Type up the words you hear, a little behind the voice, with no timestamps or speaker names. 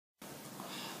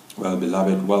Well,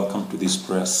 beloved, welcome to this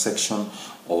prayer section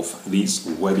of this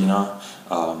webinar.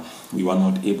 We were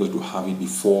not able to have it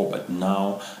before, but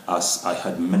now, as I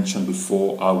had mentioned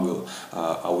before, I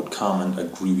would come and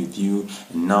agree with you.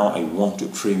 And now I want to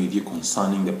pray with you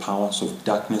concerning the powers of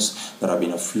darkness that have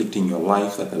been afflicting your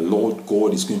life, that the Lord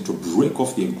God is going to break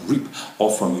off their grip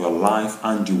off from your life,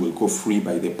 and you will go free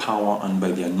by the power and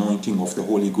by the anointing of the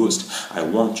Holy Ghost. I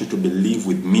want you to believe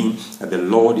with me that the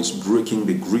Lord is breaking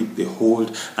the grip, the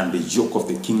hold, and the yoke of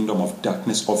the kingdom of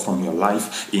darkness off from your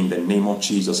life in the name of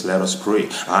Jesus. Let us pray.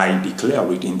 I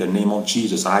declare it in the name of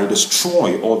Jesus. I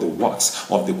destroy all the works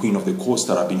of the Queen of the Coast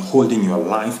that have been holding your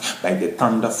life by the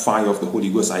thunder fire of the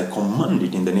Holy Ghost. I command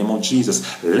it in the name of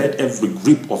Jesus. Let every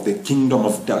grip of the kingdom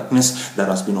of darkness that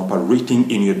has been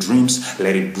operating in your dreams,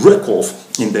 let it break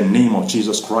off in the name of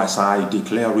Jesus Christ. I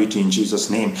declare it in Jesus'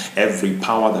 name. Every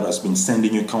power that has been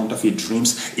sending you counterfeit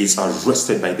dreams is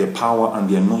arrested by the power and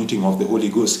the anointing of the Holy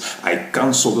Ghost. I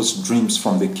cancel those dreams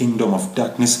from the kingdom of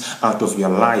darkness out of your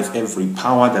life. Every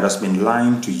power that has been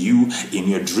lying to you in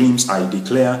your dreams, I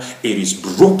declare it is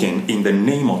broken in the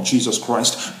name of Jesus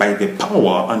Christ by the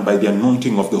power and by the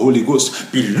anointing of the Holy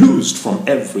Ghost. Be loosed from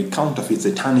every counterfeit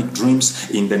satanic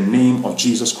dreams in the name of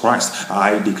Jesus Christ.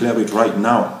 I declare it right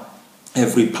now.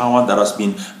 Every power that has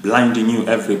been blinding you,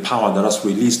 every power that has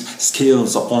released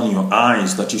scales upon your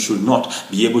eyes that you should not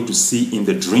be able to see in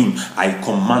the dream, I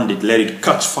command it, let it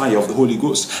catch fire of the Holy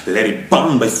Ghost. Let it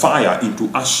burn by fire into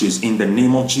ashes in the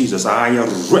name of Jesus. I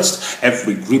arrest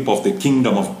every grip of the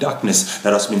kingdom of darkness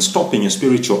that has been stopping your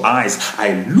spiritual eyes.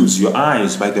 I lose your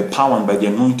eyes by the power and by the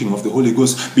anointing of the Holy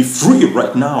Ghost. Be free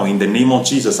right now in the name of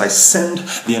Jesus. I send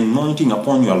the anointing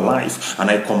upon your life and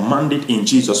I command it in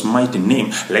Jesus' mighty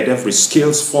name. Let every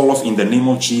scales fall off in the name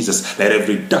of Jesus. Let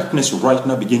every darkness right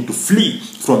now begin to flee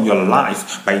from your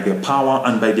life by the power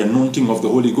and by the anointing of the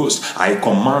Holy Ghost. I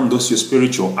command those your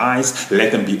spiritual eyes,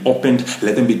 let them be opened.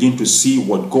 Let them begin to see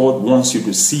what God wants you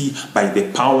to see by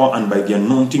the power and by the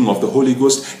anointing of the Holy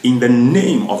Ghost in the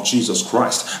name of Jesus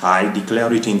Christ. I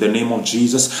declare it in the name of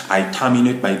Jesus. I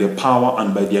terminate by the power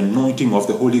and by the anointing of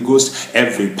the Holy Ghost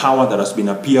every power that has been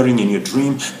appearing in your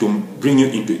dream to bring you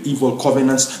into evil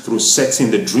covenants through sex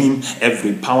in the dream,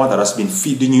 every power that has been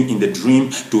feeding you in the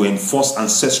dream to enforce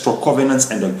ancestral covenants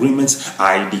and agreements,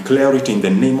 I declare it in the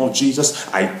name of Jesus.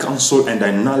 I cancel and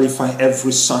I nullify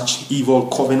every such evil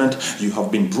covenant you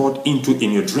have been brought into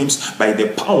in your dreams by the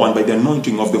power and by the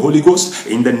anointing of the Holy Ghost.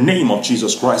 In the name of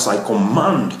Jesus Christ, I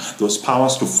command those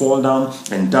powers to fall down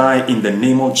and die in the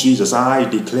name of Jesus. I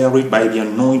declare it by the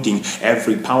anointing.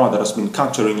 Every power that has been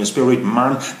capturing your spirit,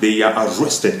 man, they are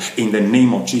arrested in the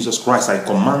name of Jesus Christ. I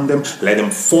command them, let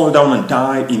them fall down and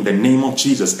die in the name of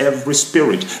Jesus. Every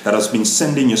spirit that has been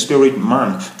sending your spirit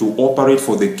man to operate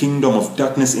for the kingdom of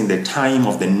darkness in the time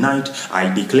of the night,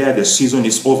 I declare the season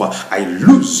is over. I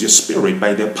lose your spirit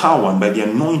by the power and by the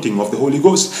anointing of the Holy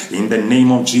Ghost in the name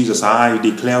of Jesus. I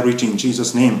declare it in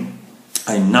Jesus' name.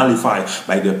 I nullify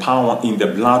by the power in the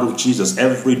blood of Jesus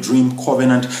every dream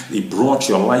covenant they brought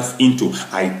your life into.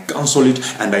 I cancel it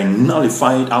and I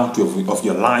nullify it out of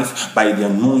your life by the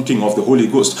anointing of the Holy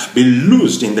Ghost. Be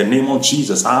loosed in the name of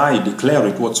Jesus. I declare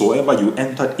it, whatsoever you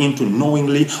entered into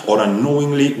knowingly or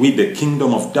unknowingly with the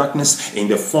kingdom of darkness in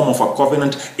the form of a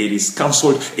covenant, it is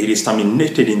cancelled, it is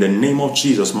terminated in the name of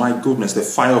Jesus. My goodness, the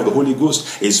fire of the Holy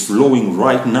Ghost is flowing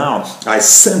right now. I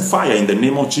send fire in the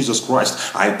name of Jesus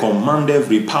Christ. I command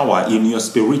every power in your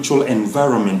spiritual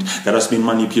environment that has been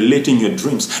manipulating your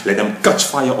dreams, let them catch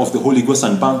fire of the Holy Ghost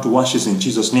and burn to ashes in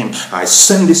Jesus' name. I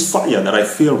send this fire that I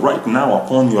feel right now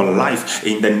upon your life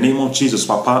in the name of Jesus.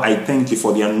 Papa, I thank you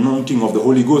for the anointing of the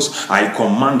Holy Ghost. I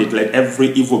command it, let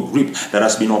every evil grip that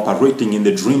has been operating in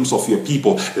the dreams of your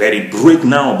people, let it break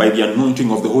now by the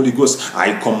anointing of the Holy Ghost.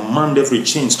 I command every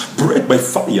chains break by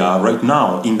fire right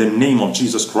now in the name of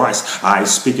Jesus Christ. I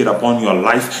speak it upon your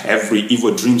life. Every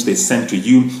evil dreams they send to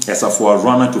you as a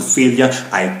forerunner to failure,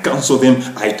 I cancel them,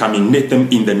 I terminate them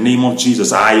in the name of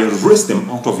Jesus. I arrest them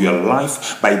out of your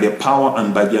life by the power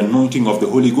and by the anointing of the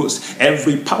Holy Ghost.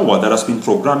 Every power that has been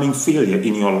programming failure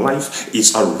in your life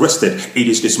is arrested, it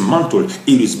is dismantled,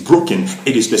 it is broken,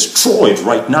 it is destroyed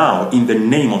right now in the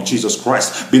name of Jesus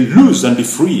Christ. Be loose and be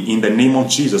free in the name of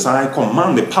Jesus. I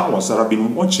command the powers that have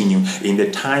been watching you in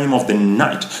the time of the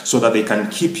night so that they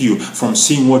can keep you from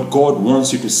seeing what God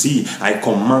wants you to see. I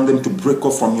command them to break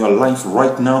off from your life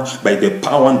right now by the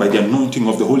power and by the anointing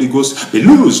of the Holy Ghost. Be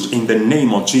loosed in the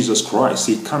name of Jesus Christ.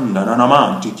 I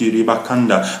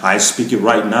speak it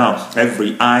right now.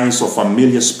 Every eyes of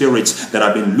familiar spirits that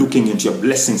have been looking into your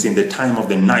blessings in the time of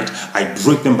the night, I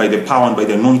break them by the power and by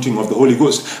the anointing of the Holy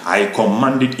Ghost. I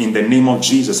command it in the name of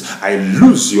Jesus. I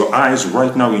lose your eyes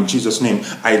right now in Jesus' name.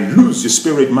 I lose your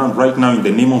spirit man right now in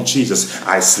the name of Jesus.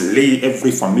 I slay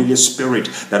every familiar spirit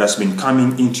that has been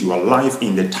coming into your life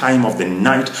in the time of the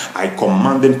night. I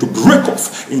command them to break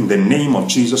off in the name of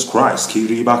Jesus Christ.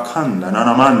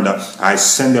 I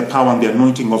send the power and the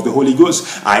anointing of the Holy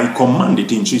Ghost. I command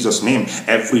it in Jesus' name.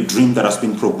 Every dream that has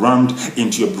been programmed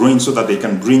into your brain so that they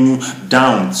can bring you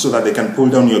down, so that they can pull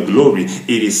down your glory, it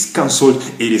is cancelled.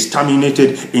 It is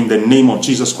terminated in the name of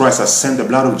Jesus Christ. I send the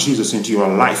blood of Jesus into your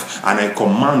life and I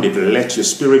command it, let your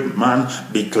spirit man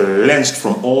be cleansed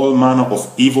from all manner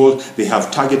of evil they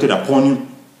have targeted upon you.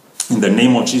 In the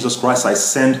name of Jesus Christ, I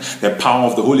send the power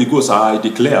of the Holy Ghost. I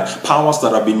declare powers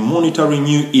that have been monitoring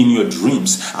you in your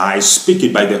dreams. I speak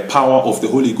it by the power of the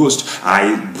Holy Ghost.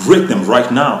 I break them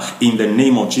right now in the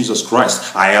name of Jesus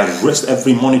Christ. I arrest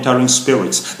every monitoring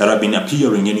spirits that have been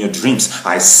appearing in your dreams.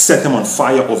 I set them on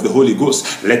fire of the Holy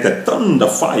Ghost. Let the thunder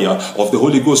fire of the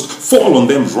Holy Ghost fall on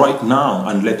them right now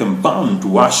and let them burn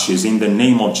to ashes in the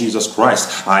name of Jesus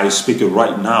Christ. I speak it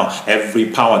right now. Every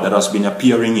power that has been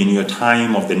appearing in your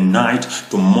time of the night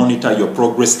to monitor your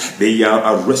progress, they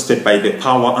are arrested by the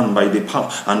power and by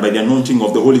the anointing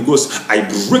of the Holy Ghost. I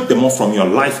break them off from your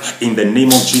life in the name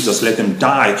of Jesus. Let them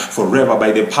die forever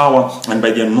by the power and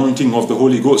by the anointing of the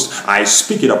Holy Ghost. I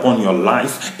speak it upon your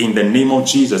life in the name of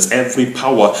Jesus. Every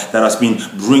power that has been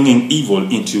bringing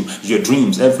evil into your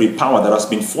dreams, every power that has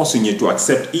been forcing you to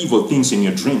accept evil things in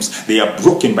your dreams, they are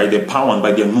broken by the power and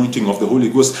by the anointing of the Holy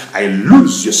Ghost. I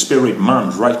lose your spirit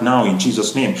man right now in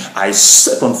Jesus' name. I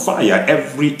set on fire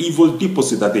every evil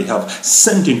deposit that they have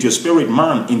sent into your spirit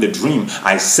man in the dream.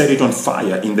 I set it on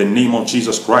fire in the name of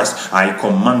Jesus Christ. I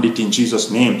command it in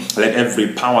Jesus' name. Let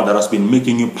every power that has been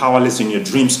making you powerless in your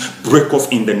dreams break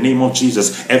off in the name of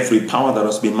Jesus. Every power that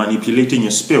has been manipulating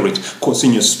your spirit,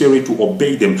 causing your spirit to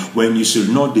obey them when you should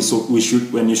not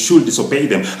when you should disobey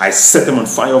them, I set them on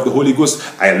fire of the Holy Ghost.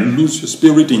 I lose your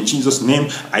spirit in Jesus' name.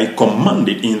 I command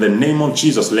it in the name of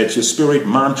Jesus. Let your spirit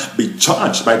man be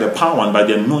charged by the power and by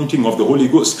the anointing of the Holy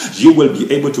Ghost. You will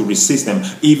be able to resist them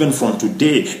even from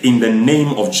today in the name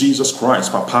of Jesus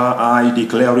Christ. Papa, I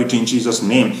declare it in Jesus'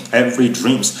 name. Every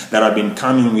dreams that have been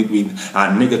coming with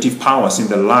negative powers in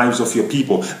the lives of your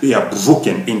people, they are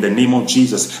broken in the name of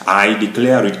Jesus. I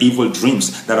declare it. Evil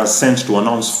dreams that are sent to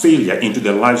announce failure into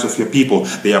the lives of your people,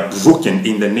 they are broken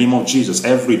in the name of Jesus.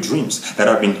 Every dreams that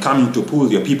have been coming to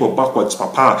pull your people backwards,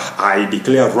 Papa, I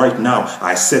declare right now,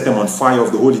 I set them on fire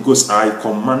of the Holy Ghost. I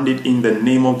command it in the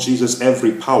name of Jesus.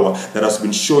 Every power that has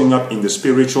been showing up in the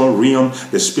spiritual realm,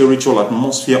 the spiritual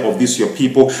atmosphere of this your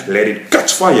people, let it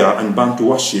catch fire and burn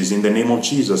to ashes in the name of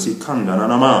Jesus.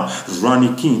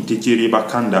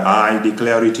 I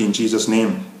declare it in Jesus'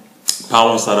 name.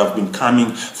 Powers that have been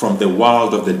coming from the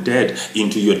world of the dead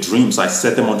into your dreams, I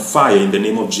set them on fire in the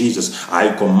name of Jesus.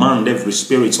 I command every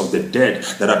spirits of the dead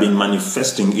that have been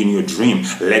manifesting in your dream,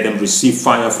 let them receive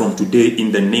fire from today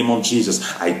in the name of Jesus.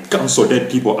 I cancel dead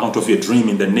people out of your dream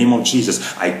in the name of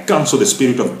Jesus. I cancel the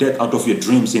spirit of death out of your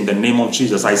dreams in the name of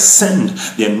Jesus. I send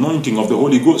the anointing of the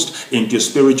Holy Ghost into your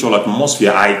spiritual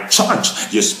atmosphere. I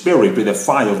charge your spirit with the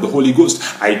fire of the Holy Ghost.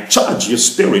 I charge your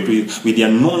spirit with the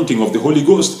anointing of the Holy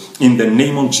Ghost. In the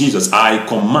name of Jesus, I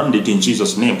command it in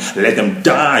Jesus' name. Let them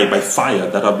die by fire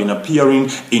that have been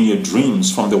appearing in your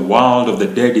dreams from the world of the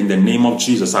dead in the name of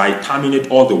Jesus. I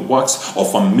terminate all the works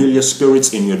of familiar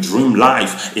spirits in your dream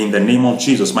life in the name of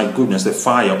Jesus. My goodness, the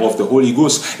fire of the Holy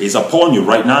Ghost is upon you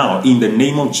right now in the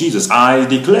name of Jesus. I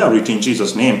declare it in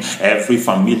Jesus' name. Every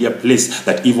familiar place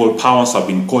that evil powers have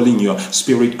been calling your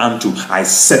spirit unto, I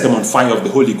set them on fire of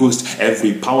the Holy Ghost.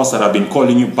 Every powers that have been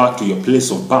calling you back to your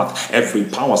place of birth, every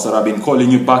powers that have been calling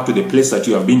you back to the place that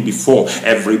you have been before,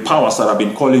 every powers that have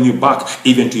been calling you back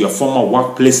even to your former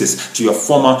workplaces, to your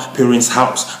former parents'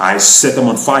 house, I set them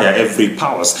on fire. Every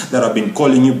powers that have been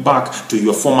calling you back to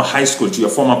your former high school, to your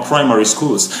former primary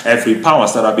schools, every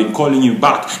powers that have been calling you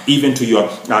back even to your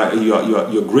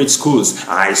grade schools,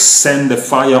 I send the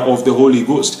fire of the Holy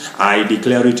Ghost. I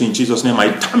declare it in Jesus' name.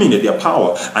 I terminate their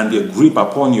power and their grip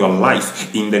upon your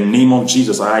life in the name of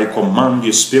Jesus. I command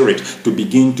your spirit to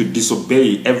begin to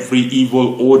disobey every every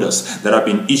evil orders that have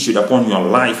been issued upon your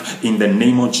life in the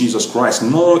name of Jesus Christ.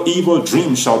 No evil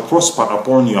dream shall prosper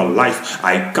upon your life.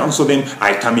 I cancel them.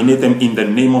 I terminate them in the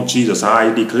name of Jesus.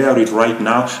 I declare it right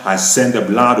now. I send the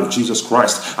blood of Jesus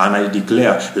Christ and I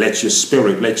declare, let your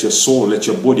spirit, let your soul, let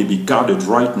your body be guarded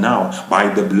right now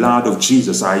by the blood of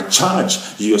Jesus. I charge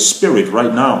your spirit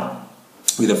right now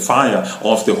with the fire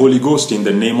of the Holy Ghost in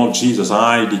the name of Jesus.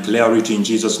 I declare it in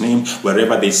Jesus' name.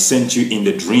 Wherever they sent you in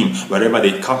the dream, wherever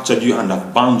they captured you and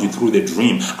have bound you through the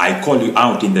dream, I call you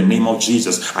out in the name of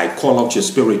Jesus. I call out your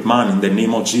spirit man in the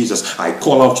name of Jesus. I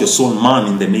call out your soul man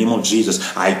in the name of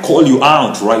Jesus. I call you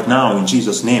out right now in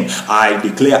Jesus' name. I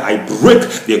declare, I break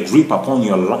their grip upon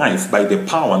your life by the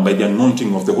power and by the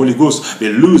anointing of the Holy Ghost. Be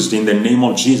loosed in the name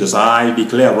of Jesus. I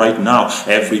declare right now,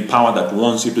 every power that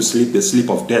wants you to sleep the sleep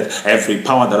of death, every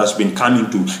power that has been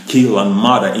coming to kill and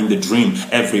murder in the dream,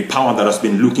 every power that has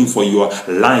been looking for your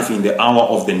life in the hour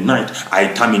of the night,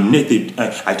 I terminate it.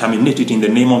 I terminate it in the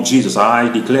name of Jesus.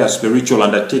 I declare spiritual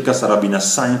undertakers that have been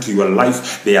assigned to your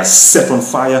life, they are set on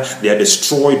fire, they are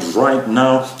destroyed right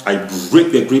now. I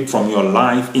break the grip from your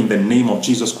life in the name of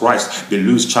Jesus Christ. Be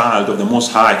loose, child of the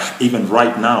Most High, even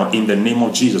right now in the name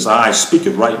of Jesus. I speak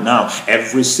it right now.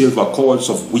 Every silver cords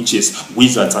of witches,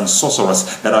 wizards and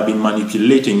sorcerers that have been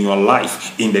manipulating your life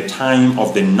in the time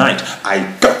of the night,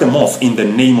 I cut them off in the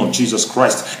name of Jesus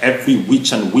Christ. Every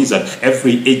witch and wizard,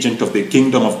 every agent of the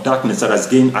kingdom of darkness that has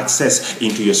gained access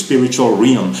into your spiritual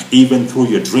realm, even through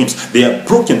your dreams, they are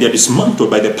broken, they are dismantled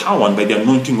by the power and by the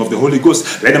anointing of the Holy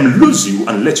Ghost. Let them lose you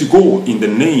and let you go in the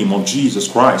name of Jesus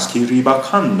Christ.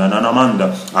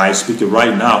 I speak it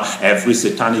right now. Every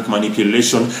satanic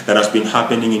manipulation that has been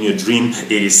happening in your dream,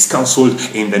 it is cancelled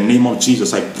in the name of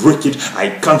Jesus. I break it, I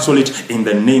cancel it in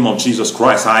the name of Jesus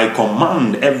Christ. I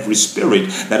command every spirit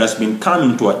that has been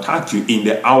coming to attack you in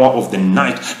the hour of the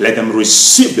night, let them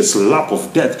receive the slap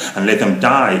of death and let them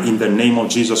die in the name of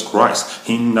Jesus Christ.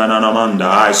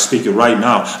 I speak it right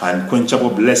now. Unquenchable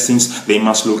blessings, they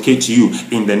must locate you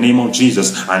in the name of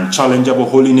Jesus. Unchallengeable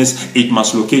holiness, it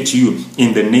must locate you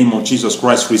in the name of Jesus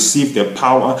Christ. Receive the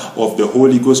power of the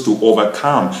Holy Ghost to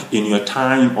overcome in your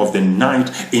time of the night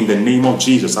in the name of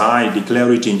Jesus. I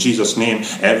declare it in Jesus' name.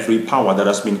 Every power that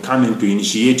has been coming to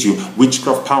initiate you,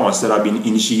 witchcraft powers that have been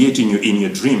initiating you in your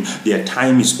dream, their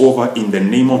time is over in the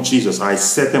name of Jesus. I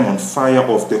set them on fire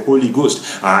of the Holy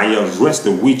Ghost. I arrest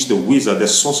the witch, the wizard, the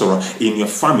sorcerer in your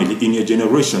family, in your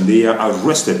generation. They are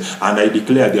arrested and I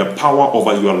declare their power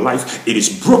over your life, it is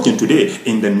broken today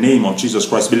in the name of Jesus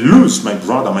Christ. Be loosed, my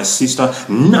brother, my sister,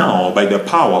 now by the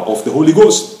power of the Holy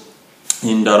Ghost.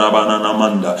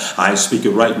 I speak it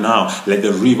right now. Let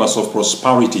the rivers of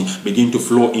prosperity begin to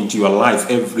flow into your life.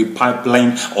 Every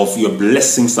pipeline of your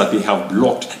blessings that they have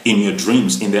blocked in your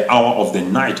dreams in the hour of the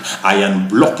night, I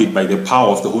unblock it by the power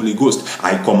of the Holy Ghost.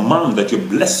 I command that your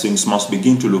blessings must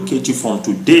begin to locate you from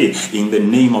today in the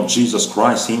name of Jesus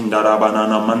Christ.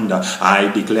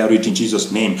 I declare it in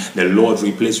Jesus' name. The Lord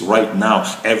replace right now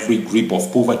every grip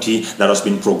of poverty that has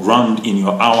been programmed in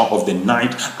your hour of the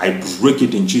night. I break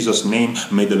it in Jesus' name.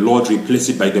 May the Lord replace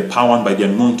it by the power and by the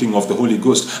anointing of the Holy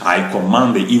Ghost. I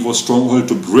command the evil stronghold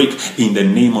to break in the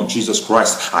name of Jesus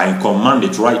Christ. I command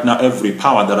it right now. Every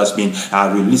power that has been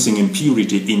releasing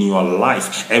impurity in your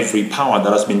life, every power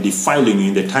that has been defiling you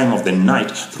in the time of the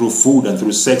night through food and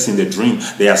through sex in the dream,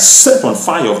 they are set on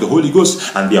fire of the Holy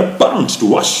Ghost and they are bound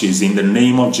to ashes in the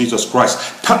name of Jesus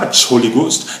Christ. Touch, Holy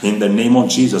Ghost, in the name of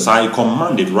Jesus. I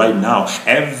command it right now.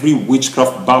 Every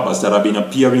witchcraft barbers that have been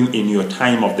appearing in your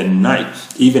time of the night,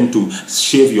 even to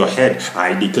shave your head,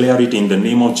 I declare it in the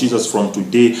name of Jesus. From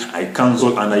today, I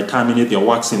cancel and I terminate their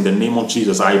works in the name of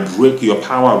Jesus. I break your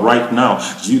power right now.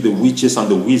 You the witches and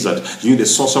the wizard, you the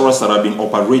sorcerers that have been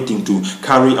operating to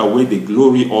carry away the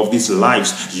glory of these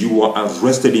lives, you are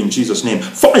arrested in Jesus' name.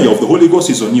 Fire of the Holy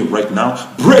Ghost is on you right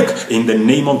now. Break in the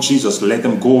name of Jesus. Let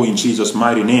them go in Jesus'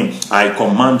 mighty name. I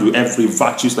command you, every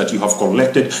virtues that you have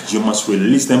collected, you must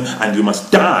release them and you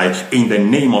must die in the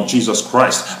name of Jesus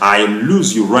Christ. I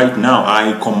lose you right now.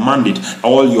 I command it.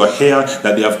 All your hair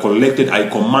that they have collected, I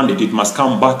command it. It must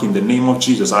come back in the name of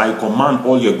Jesus. I command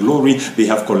all your glory they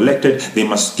have collected, they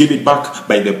must give it back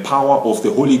by the power of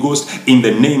the Holy Ghost in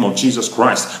the name of Jesus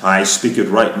Christ. I speak it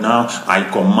right now. I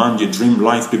command your dream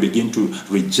life to begin to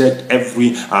reject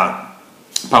every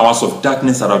powers of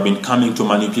darkness that have been coming to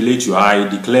manipulate you, I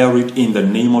declare it in the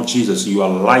name of Jesus. Your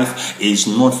life is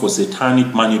not for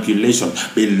satanic manipulation.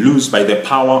 Be loosed by the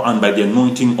power and by the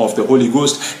anointing of the Holy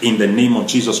Ghost in the name of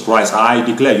Jesus Christ. I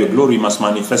declare your glory must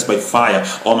manifest by fire.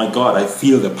 Oh my God, I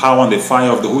feel the power and the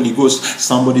fire of the Holy Ghost.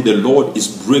 Somebody, the Lord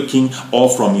is breaking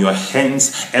off from your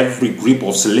hands every grip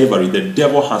of slavery. The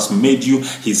devil has made you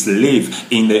his slave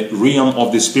in the realm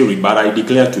of the spirit, but I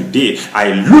declare today,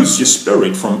 I loose your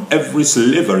spirit from every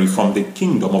slavery from the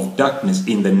kingdom of darkness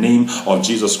in the name of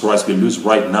Jesus Christ. Be loose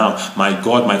right now. My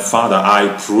God, my Father,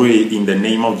 I pray in the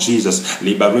name of Jesus,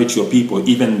 liberate your people,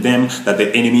 even them that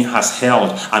the enemy has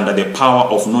held under the power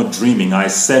of not dreaming. I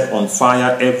set on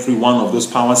fire every one of those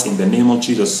powers in the name of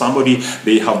Jesus. Somebody,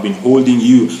 they have been holding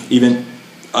you even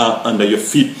under your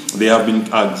feet. They have been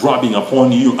grabbing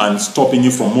upon you and stopping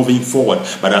you from moving forward.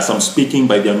 But as I'm speaking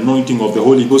by the anointing of the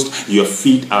Holy Ghost, your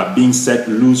feet are being set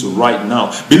loose right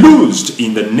now. Be loosed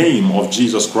in the name of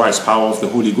Jesus Christ. Power of the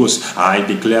Holy Ghost, I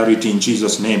declare it in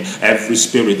Jesus' name. Every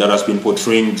spirit that has been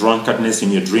portraying drunkenness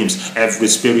in your dreams, every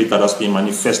spirit that has been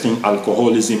manifesting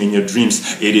alcoholism in your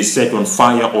dreams, it is set on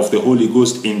fire of the Holy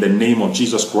Ghost in the name of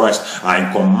Jesus Christ. I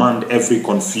command every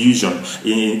confusion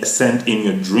sent in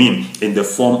your dream in the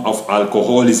form of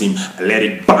alcoholism, let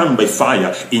it burn by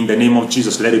fire in the name of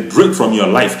Jesus. Let it break from your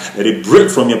life. Let it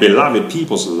break from your beloved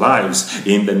people's lives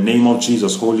in the name of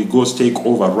Jesus. Holy Ghost, take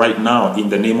over right now in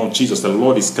the name of Jesus. The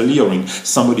Lord is clearing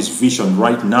somebody's vision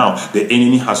right now. The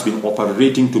enemy has been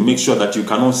operating to make sure that you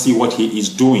cannot see what he is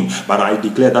doing, but I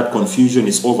declare that confusion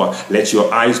is over. Let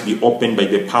your eyes be opened by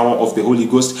the power of the Holy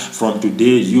Ghost. From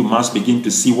today, you must begin to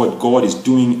see what God is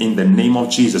doing in the name of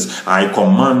Jesus. I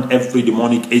command every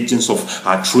demonic agents of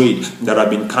trade that have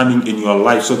been coming in your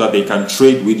life so that they can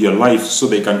trade with your life, so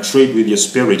they can trade with your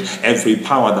spirit. Every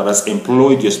power that has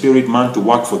employed your spirit man to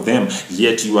work for them,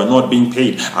 yet you are not being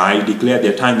paid, I declare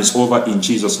their time is over in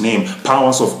Jesus' name.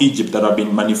 Powers of Egypt that have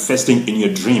been manifesting in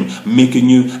your dream, making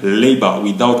you labor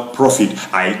without profit,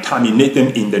 I terminate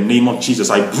them in the name of Jesus.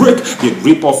 I break the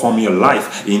grip off from your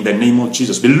life in the name of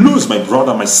Jesus. Be loose, my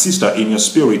brother, my sister, in your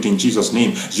spirit in Jesus'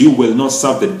 name. You will not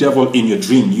serve the devil in your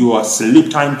dream. Your sleep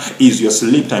time is your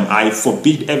sleep time. I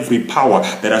forbid every power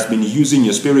that has been using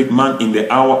your spirit man in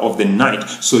the hour of the night,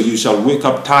 so you shall wake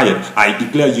up tired. I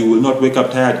declare you will not wake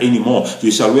up tired anymore.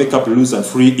 You shall wake up loose and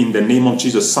free in the name of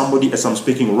Jesus. Somebody, as I'm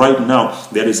speaking right now,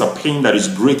 there is a pain that is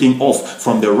breaking off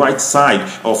from the right side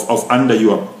of under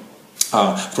your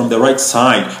from the right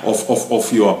side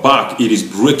of your back. It is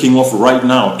breaking off right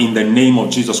now in the name of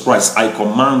Jesus Christ. I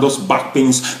command those back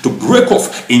pains to break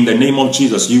off in the name of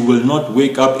Jesus. You will not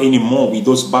wake up anymore with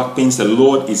those back pains. The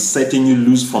Lord is setting you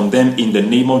loose from them in the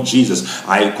name of Jesus.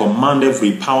 I command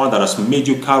every power that has made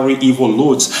you carry evil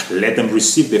loads, let them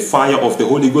receive the fire of the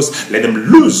Holy Ghost. Let them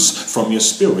loose from your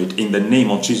spirit in the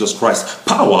name of Jesus Christ.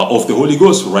 Power of the Holy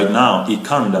Ghost right now. I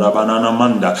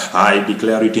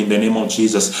declare it in the name of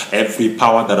Jesus. Every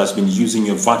power that has been using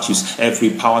your virtues,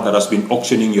 every power that has been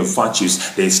auctioning your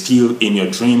virtues, they steal in your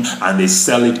dream and they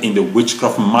sell it in the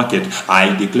witchcraft market.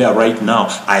 I declare right now,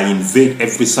 I invade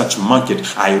every such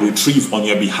market. I retrieve on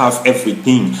your behalf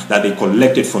everything that they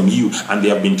collected from you and they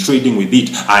have been trading with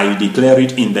it. I declare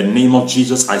it in the name of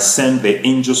Jesus. I send the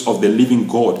angels of the living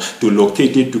God to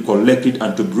locate it, to collect it,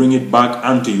 and to bring it back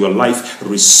unto your life.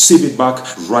 Receive it back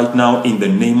right now in the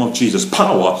name of Jesus.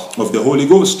 Power of the Holy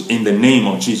Ghost in the name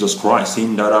of Jesus Christ. I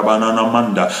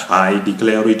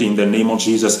declare it in the name of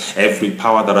Jesus. Every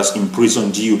power that has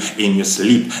imprisoned you in your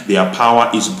sleep, their power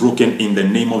is broken in the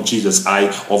name of Jesus. I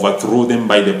overthrow them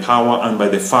by the power and by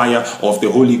the fire of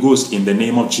the Holy Ghost in the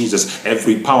name of Jesus.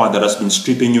 Every power that has been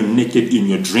stripping you naked in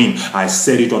your dream, I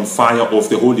set it on fire of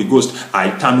the Holy Ghost.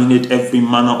 I terminate every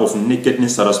manner of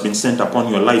nakedness that has been sent upon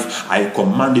your life. I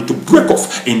command it to break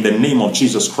off in the name of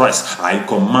Jesus Christ. I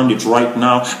command it right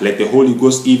now. Let the Holy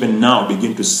Ghost even now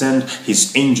begin to send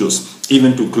his angels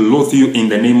even to clothe you in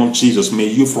the name of Jesus. May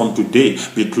you from today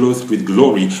be clothed with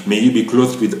glory. May you be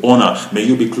clothed with honor. May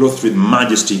you be clothed with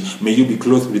majesty. May you be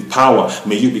clothed with power.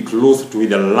 May you be clothed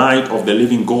with the light of the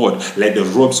living God. Let the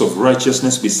robes of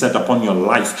righteousness be set upon your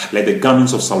life. Let the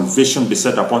garments of salvation be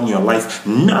set upon your life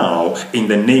now in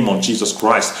the name of Jesus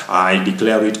Christ. I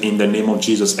declare it in the name of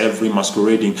Jesus. Every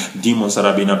masquerading demons that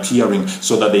have been appearing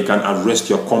so that they can arrest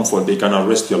your comfort, they can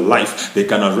arrest your life, they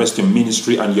can arrest your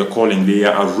ministry and your calling, they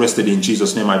are arrested in in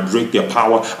Jesus' name. I break their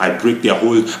power. I break their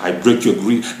hold. I break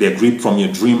their grip from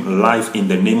your dream life in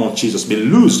the name of Jesus. Be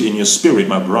loosed in your spirit,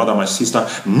 my brother, my sister.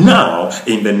 Now,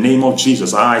 in the name of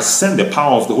Jesus, I send the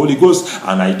power of the Holy Ghost,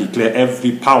 and I declare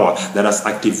every power that has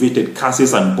activated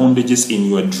curses and bondages in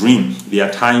your dream,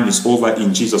 their time is over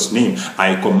in Jesus' name.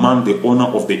 I command the honor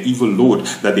of the evil Lord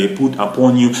that they put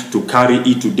upon you to carry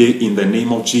it today in the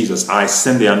name of Jesus. I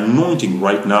send the anointing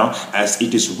right now, as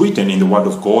it is written in the word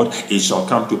of God. It shall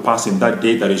come to pass in that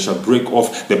day that it shall break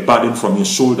off the burden from your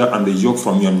shoulder and the yoke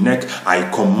from your neck. I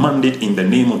command it in the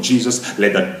name of Jesus.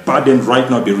 Let that burden right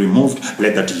now be removed.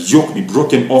 Let that yoke be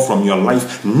broken off from your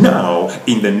life now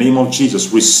in the name of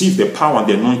Jesus. Receive the power and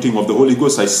the anointing of the Holy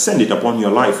Ghost. I send it upon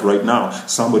your life right now.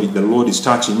 Somebody, the Lord is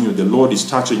touching you. The Lord is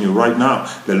touching you right now.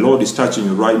 The Lord is touching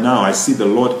you right now. I see the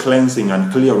Lord cleansing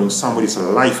and clearing somebody's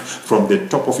life from the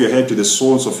top of your head to the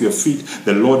soles of your feet.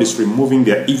 The Lord is removing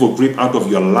their evil grip out of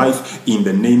your life in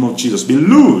the name of Jesus. Be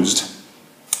loosed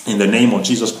in the name of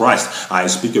Jesus Christ. I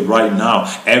speak it right now.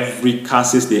 Every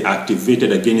curses they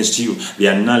activated against you, they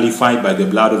are nullified by the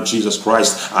blood of Jesus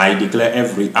Christ. I declare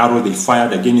every arrow they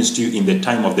fired against you in the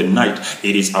time of the night,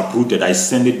 it is uprooted. I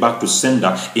send it back to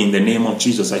sender in the name of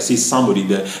Jesus. I see somebody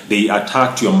that they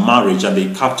attacked your marriage and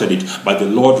they captured it, but the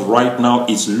Lord right now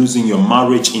is losing your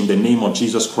marriage in the name of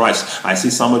Jesus Christ. I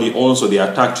see somebody also, they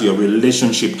attacked your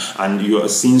relationship, and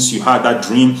since you had that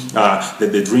dream,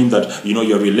 the dream that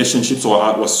your relationships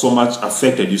was so much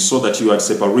affected, you saw that you had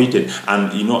separated,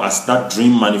 and as that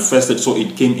dream manifested, so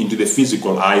it came into the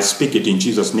physical. I speak it in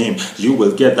Jesus' name. You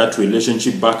will get that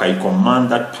relationship back. I command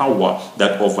that power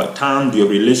that overturned your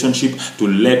relationship to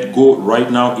let go right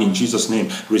now in Jesus'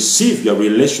 name. Receive your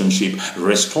relationship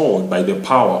restored by the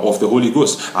power of the Holy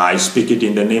Ghost. I speak it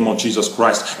in the name of Jesus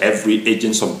Christ. Every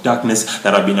agents of darkness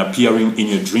that have been appearing in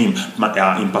your dream,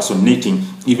 impersonating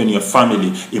even your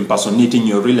family, impersonating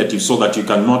your relatives, so that you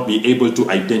cannot be able to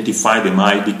identify them,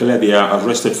 I declare they are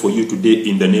arrested for you today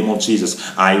in the name of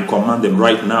Jesus. I command them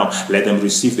right now, let them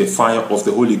receive the fire of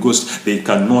the Holy Ghost. They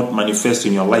cannot manifest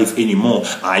in your life anymore.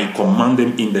 I command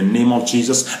them in the name of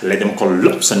Jesus, let them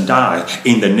collapse and die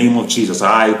in the name of Jesus.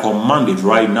 I command it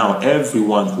right now.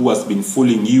 Everyone who has been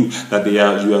fooling you that they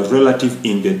are your relative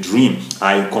in the dream,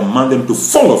 I command them to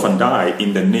fall off and die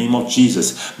in the name of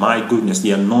Jesus. My goodness,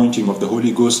 the anointing of the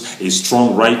Holy Ghost is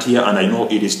strong right here, and I know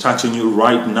it is touching you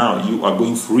right now. You are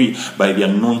going free by the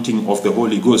anointing of the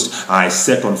Holy Ghost. I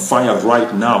set on fire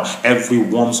right now every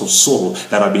worms of sorrow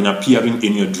that have been appearing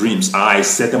in your dreams. I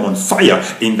set them on fire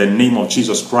in the name of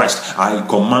Jesus Christ. I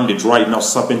command it right now.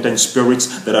 Serpentine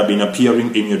spirits that have been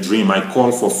appearing in your dream, I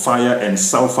call for fire and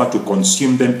sulfur to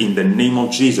consume them in the name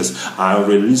of Jesus. I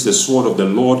release the sword of the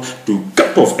Lord to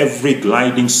cut off every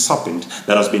gliding serpent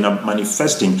that has been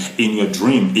manifesting in your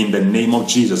dream in the name of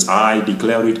Jesus. I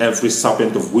declare it. Every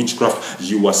serpent of witchcraft,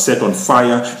 you are set on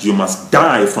fire. You must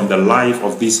die from the life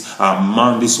of this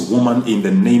man, this woman, in the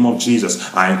name of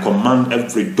Jesus. I command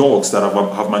every dogs that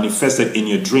have manifested in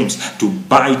your dreams to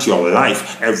bite your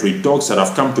life. Every dogs that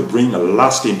have come to bring a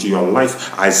lust into your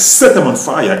life, I set them on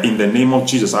fire in the name of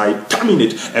Jesus. I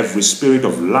terminate every spirit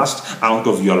of lust out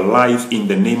of your life in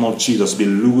the name of Jesus. Be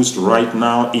loosed right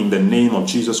now in the name of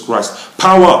Jesus Christ.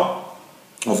 Power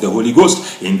of the Holy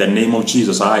Ghost in the name of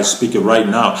Jesus. I speak it right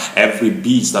now. Every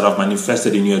beast that have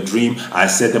manifested in your dream, I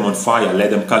set them on fire. Let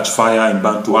them catch fire and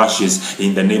burn to ashes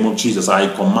in the name of Jesus.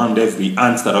 I command every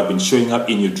ants that have been showing up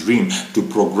in your dream to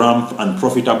program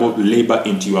unprofitable labor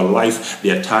into your life.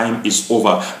 Their time is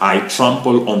over. I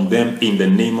trample on them in the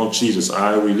name of Jesus.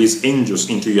 I release angels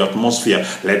into your atmosphere.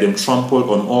 Let them trample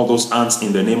on all those ants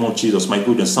in the name of Jesus. My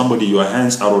goodness, somebody, your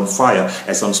hands are on fire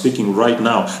as I'm speaking right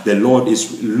now. The Lord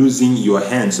is losing your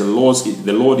hands. The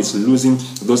Lord is losing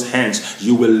those hands.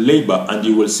 You will labor and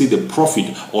you will see the profit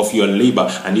of your labor.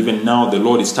 And even now the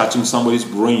Lord is touching somebody's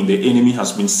brain. The enemy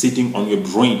has been sitting on your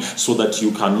brain so that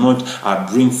you cannot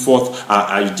bring forth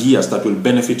ideas that will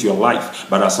benefit your life.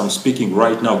 But as I'm speaking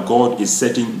right now, God is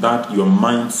setting your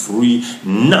mind free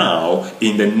now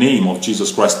in the name of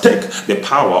Jesus Christ. Take the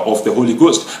power of the Holy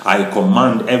Ghost. I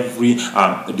command every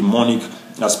demonic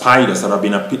spiders that have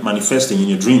been manifesting in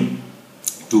your dream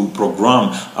to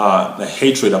program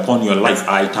hatred upon your life.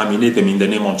 I terminate them in the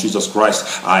name of Jesus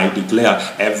Christ. I declare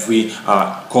every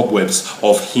cobwebs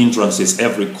of hindrances,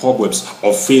 every cobwebs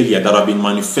of failure that have been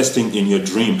manifesting in your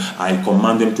dream, I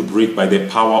command them to break by the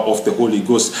power of the Holy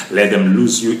Ghost. Let them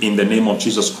lose you in the name of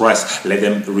Jesus Christ. Let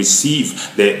them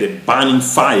receive the burning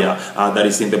fire that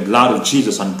is in the blood of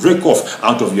Jesus and break off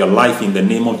out of your life in the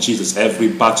name of Jesus. Every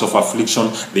part of affliction,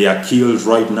 they are killed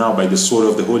right now by the sword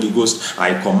of the Holy Ghost.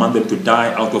 I command them to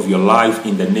die out of your life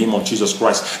in the name of Jesus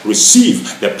Christ.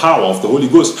 Receive the power of the Holy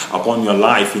Ghost upon your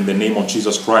life in the name of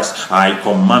Jesus Christ. I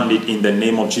command it in the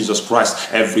name of Jesus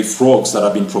Christ. Every frogs that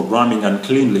have been programming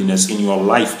uncleanliness in your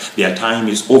life, their time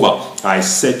is over. I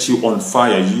set you on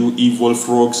fire, you evil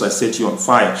frogs. I set you on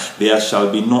fire. There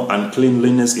shall be no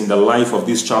uncleanliness in the life of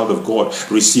this child of God.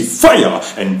 Receive fire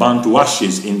and burn to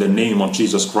ashes in the name of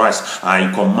Jesus Christ.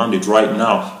 I command it right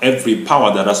now. Every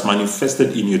power that has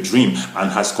manifested in your dream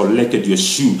and has collected your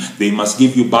shoe, they must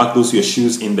give you back those your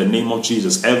shoes in the name of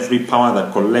Jesus. Every power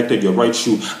that collected your right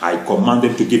shoe, I command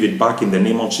them to give it back in the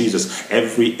name of Jesus.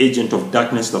 Every agent of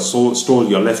darkness that stole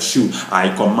your left shoe,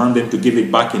 I command them to give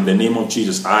it back in the name of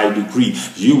Jesus. I decree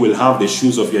you will have the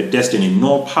shoes of your destiny.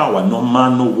 No power, no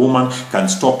man, no woman can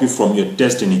stop you from your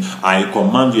destiny. I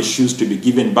command your shoes to be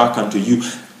given back unto you.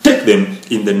 Take them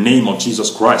in the name of Jesus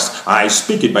Christ. I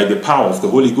speak it by the power of the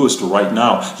Holy Ghost right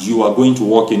now. You are going to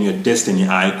walk in your destiny.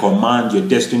 I command your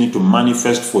destiny to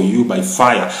manifest for you by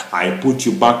fire. I put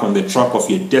you back on the track of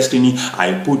your destiny.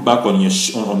 I put back on your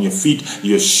feet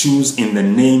your shoes in the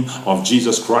name of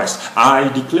Jesus Christ.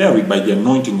 I declare it by the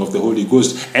anointing of the Holy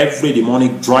Ghost. Every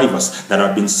demonic drivers that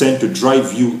have been sent to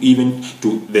drive you even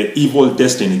to the evil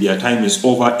destiny, their time is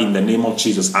over in the name of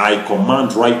Jesus. I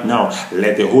command right now,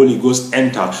 let the Holy Ghost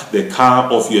enter the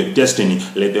car of your destiny.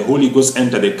 Let the Holy Ghost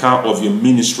enter the car of your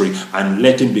ministry and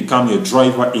let him become your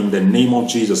driver in the name of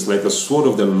Jesus. Let the sword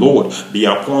of the Lord be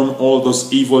upon all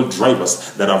those evil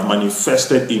drivers that have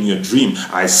manifested in your dream.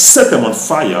 I set them on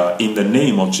fire in the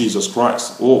name of Jesus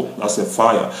Christ. Oh, that's the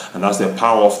fire and that's the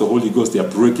power of the Holy Ghost. They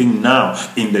are breaking now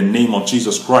in the name of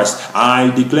Jesus Christ. I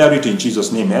declare it in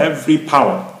Jesus' name. Every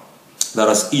power that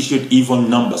has issued evil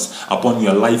numbers upon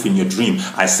your life in your dream,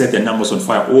 I set the numbers on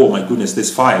fire. Oh my goodness,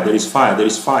 there's fire, there is fire, there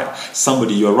is fire.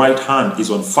 Somebody, your right hand is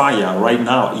on fire right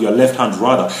now. Your left hand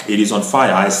rather, it is on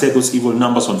fire. I set those evil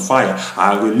numbers on fire.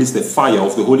 I release the fire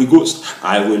of the Holy Ghost.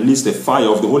 I release the fire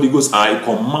of the Holy Ghost. I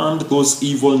command those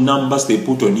evil numbers they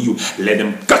put on you, let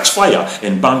them catch fire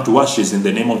and burn to ashes in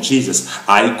the name of Jesus.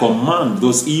 I command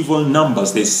those evil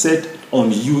numbers they set on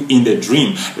you in the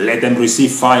dream, let them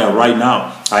receive fire right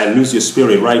now. I lose your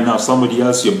spirit right now. Somebody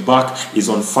else, your back is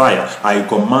on fire. I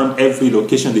command every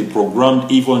location they programmed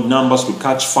evil numbers to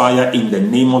catch fire in the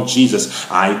name of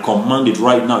Jesus. I command it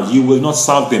right now. You will not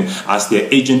serve them as their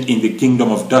agent in the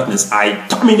kingdom of darkness. I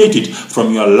terminate it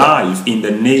from your life in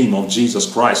the name of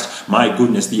Jesus Christ. My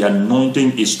goodness, the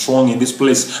anointing is strong in this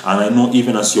place, and I know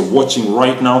even as you're watching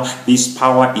right now, this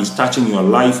power is touching your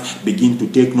life. Begin to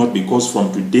take note, because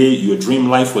from today your dream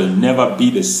life will never be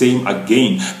the same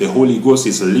again. The Holy Ghost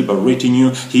is liberating you.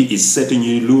 He is setting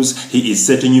you loose. He is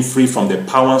setting you free from the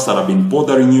powers that have been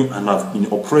bothering you and have been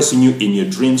oppressing you in your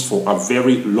dreams for a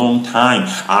very long time.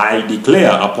 I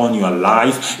declare upon your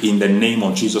life in the name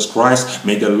of Jesus Christ,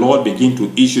 may the Lord begin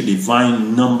to issue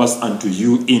divine numbers unto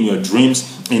you in your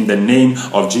dreams. In the name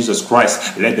of Jesus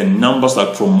Christ, let the numbers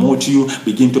that promote you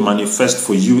begin to manifest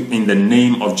for you in the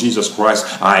name of Jesus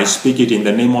Christ. I speak it in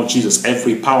the name of Jesus.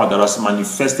 Every power that has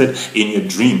manifested in your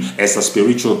dream as a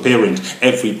spiritual parent,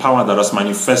 every power that has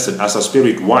manifested as a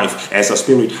spirit wife, as a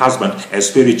spirit husband, as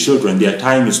spirit children, their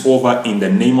time is over in the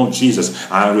name of Jesus.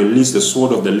 I release the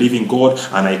sword of the living God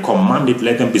and I command it,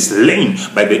 let them be slain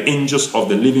by the angels of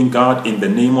the living God in the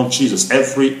name of Jesus.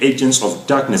 Every agents of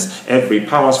darkness, every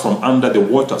powers from under the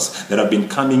waters that have been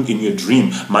coming in your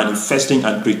dream, manifesting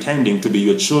and pretending to be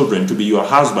your children, to be your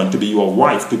husband, to be your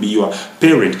wife, to be your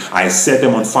parent, I set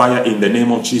them on fire in the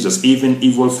name of Jesus. Even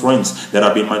evil friends that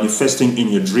have been manifesting in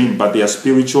your dream, but they are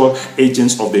spiritual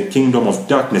agents of the kingdom of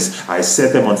darkness, I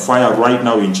set them on fire right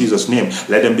now in Jesus' name.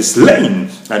 Let them be slain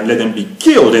and let them be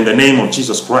killed in the name of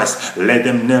Jesus Christ. Let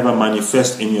them never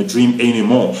manifest in your dream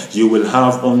anymore. You will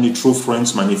have only true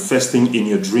friends manifesting in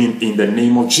your dream in the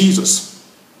name of Jesus.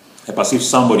 I perceive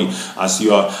somebody as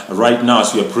you are right now,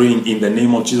 as you are praying in the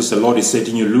name of Jesus, the Lord is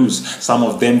setting you loose. Some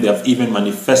of them, they have even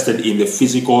manifested in the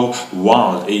physical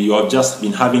world. You have just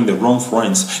been having the wrong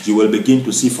friends. You will begin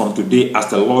to see from today, as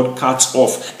the Lord cuts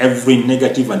off every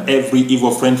negative and every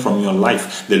evil friend from your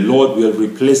life, the Lord will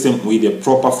replace them with the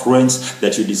proper friends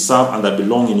that you deserve and that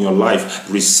belong in your life.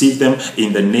 Receive them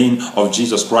in the name of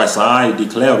Jesus Christ. I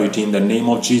declare it in the name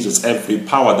of Jesus. Every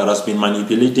power that has been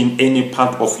manipulating any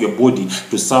part of your body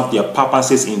to serve out their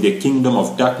purposes in the kingdom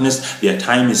of darkness, their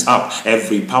time is up.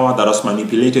 Every power that has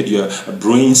manipulated your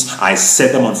brains, I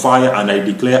set them on fire, and I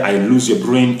declare I lose your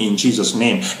brain in Jesus'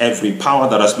 name. Every power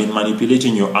that has been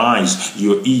manipulating your eyes,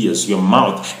 your ears, your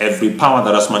mouth, every power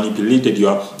that has manipulated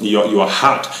your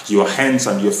heart, your hands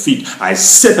and your feet, I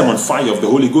set them on fire of the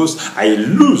Holy Ghost. I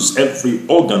lose every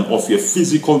organ of your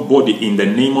physical body in the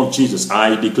name of Jesus.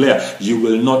 I declare you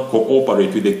will not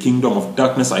cooperate with the kingdom of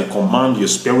darkness. I command your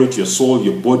spirit, your soul,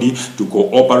 your body to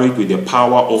cooperate with the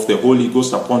power of the Holy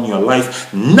Ghost upon your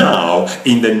life now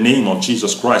in the name of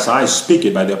Jesus Christ. I speak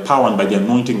it by the power and by the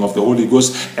anointing of the Holy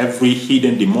Ghost. Every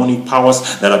hidden demonic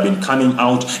powers that have been coming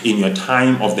out in your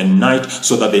time of the night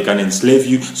so that they can enslave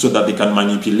you, so that they can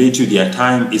manipulate you, their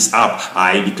time is up.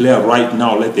 I declare right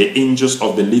now, let the angels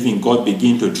of the living God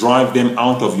begin to drive them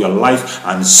out of your life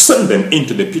and send them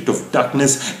into the pit of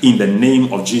darkness in the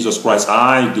name of Jesus Christ.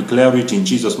 I declare it in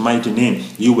Jesus' mighty name.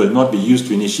 You will not be used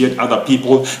to initiate other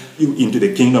people into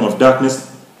the kingdom of darkness.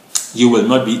 You will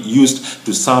not be used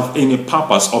to serve any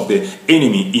purpose of the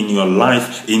enemy in your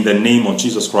life in the name of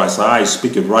Jesus Christ. I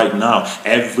speak it right now.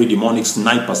 Every demonic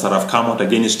snipers that have come out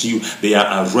against you, they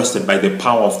are arrested by the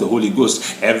power of the Holy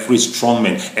Ghost. Every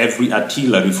strongman, every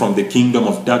artillery from the kingdom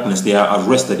of darkness, they are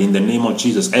arrested in the name of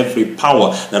Jesus. Every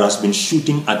power that has been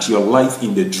shooting at your life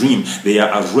in the dream, they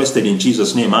are arrested in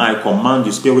Jesus' name. I command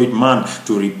you, spirit man,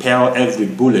 to repel every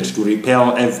bullet, to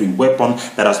repel every weapon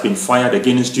that has been fired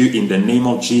against you in the name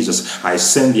of Jesus. I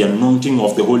send the anointing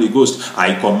of the Holy Ghost.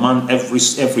 I command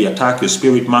every attack your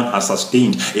spirit man has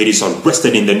sustained, it is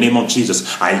arrested in the name of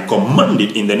Jesus. I command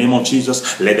it in the name of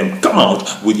Jesus. Let them come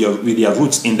out with their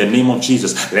roots in the name of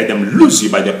Jesus. Let them lose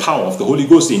you by the power of the Holy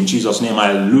Ghost in Jesus' name.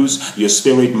 I lose your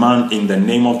spirit man in the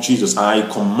name of Jesus. I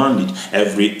command it.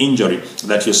 Every injury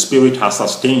that your spirit has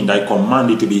sustained, I command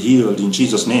it to be healed in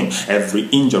Jesus' name. Every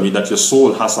injury that your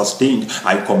soul has sustained,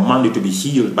 I command it to be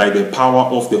healed by the power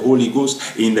of the Holy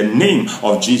Ghost in the name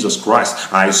of Jesus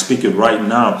Christ. I speak it right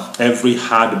now. Every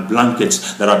hard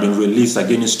blankets that have been released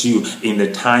against you in the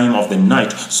time of the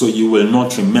night, so you will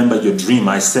not remember your dream,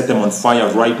 I set them on fire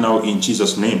right now in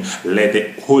Jesus' name. Let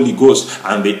the Holy Ghost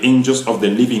and the angels of the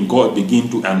living God begin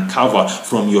to uncover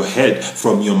from your head,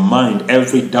 from your mind,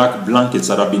 every dark blankets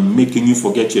that have been making you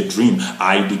forget your dream.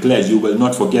 I declare you will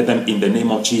not forget them in the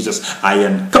name of Jesus. I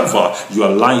uncover your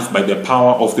life by the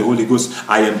power of the Holy Ghost.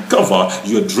 I uncover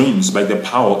your dreams by the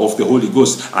power of the Holy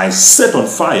Ghost. I set on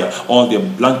fire all the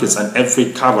blankets and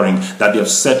every covering that they have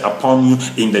set upon you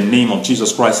in the name of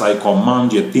Jesus Christ. I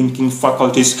command your thinking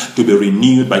faculties to be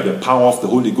renewed by the power of the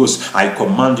Holy Ghost. I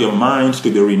command your mind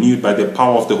to be renewed by the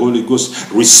power of the Holy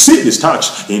Ghost. Receive this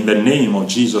touch in the name of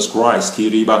Jesus Christ.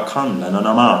 Kiriba kanda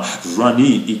nanama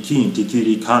rani ikinti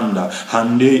kirikanda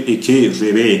hande eke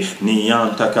rebe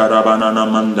niyanta karabana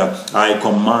namanda. I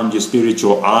command your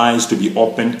spiritual eyes to be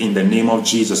opened in the name of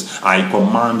Jesus. I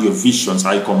command your visions,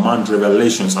 I command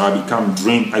revelations, I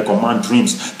command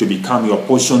dreams to become your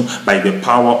portion by the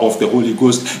power of the Holy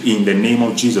Ghost in the name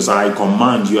of Jesus. I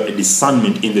command your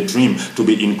discernment in the dream to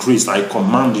be increased. I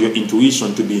command your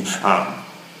intuition to be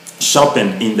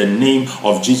sharpened in the name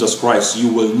of Jesus Christ.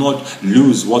 You will not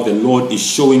lose what the Lord is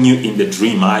showing you in the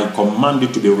dream. I command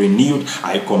it to be renewed.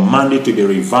 I command it to be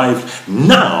revived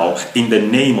now in the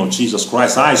name of Jesus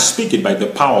Christ. I speak it by the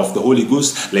power of the Holy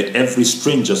Ghost. Let every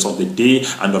strangers of the day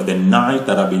and of the night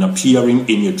that have been appearing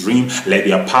in your dream, let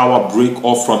their power break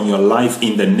off from your life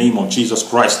in the name of Jesus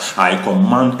Christ. I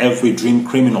command every dream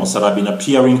criminals that have been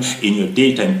appearing in your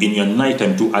daytime, in your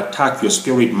nighttime, to attack your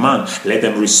spirit man. Let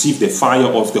them receive the fire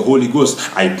of the Holy Ghost.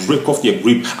 I break off their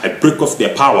grip. I break off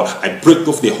their power. I break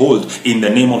off their hold in the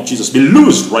name of Jesus. Be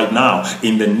loosed right now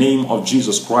in the name of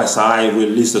Jesus Christ. I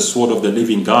release the sword of the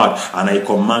living God and I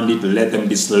command it, let them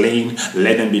be slain,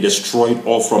 let them be destroyed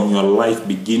all from your life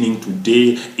beginning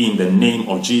today in the name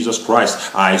of Jesus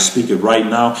Christ. I speak it right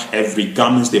now. Every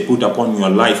garments they put upon your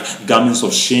life, garments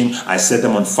of shame, I set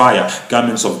them on fire.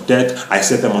 Garments of death, I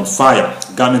set them on fire.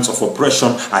 Garments of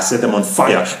oppression, I set them on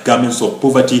fire. Garments of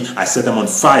poverty, I set them on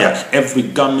fire. Every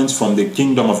garment from the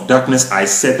kingdom of darkness, I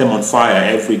set them on fire.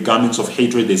 Every garment of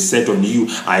hatred they set on you,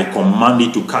 I command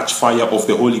it to catch fire of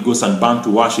the Holy Ghost and burn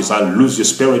to ashes. I lose your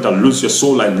spirit, I lose your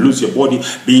soul, I lose your body.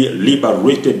 Be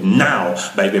liberated now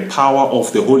by the power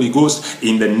of the Holy Ghost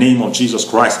in the name of Jesus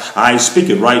Christ. I speak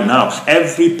it right now.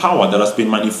 Every power that has been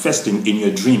manifesting in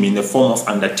your dream in the form of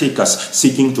undertakers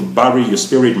seeking to bury your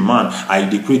spirit man, I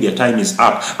decree their time is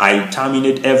up. I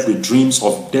terminate every dreams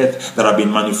of death that have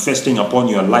been manifesting upon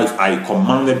your life, I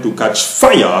command them to catch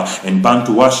fire and burn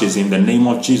to ashes in the name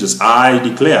of Jesus. I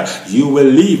declare you will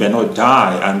live and not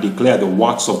die, and declare the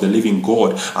works of the living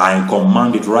God. I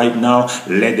command it right now.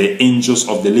 Let the angels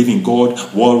of the living God,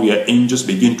 warrior angels,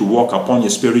 begin to walk upon your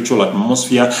spiritual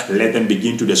atmosphere. Let them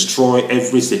begin to destroy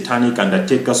every satanic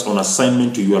undertakers on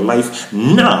assignment to your life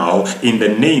now in the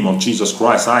name of Jesus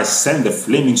Christ. I send the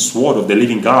flaming sword of the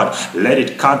living God. Let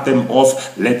it cut them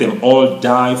off. Let them all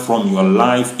die from your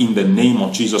life in the name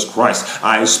of Jesus Christ.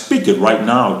 I speak it right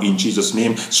now in Jesus'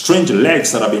 name. Strange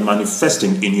legs that have been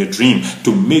manifesting in your dream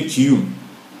to make you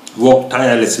walk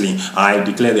tirelessly, I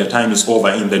declare their time is over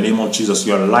in the name of Jesus.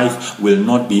 Your life will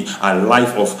not be a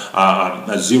life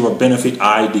of zero benefit.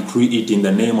 I decree it in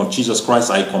the name of Jesus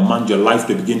Christ. I command your life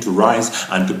to begin to rise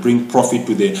and to bring profit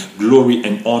to the glory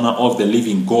and honor of the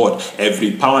living God.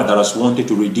 Every power that has wanted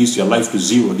to reduce your life to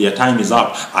zero, their time is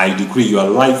up. I decree your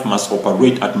life must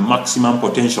operate at maximum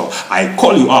potential. I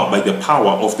call you out by the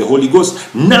power of the Holy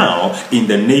Ghost now in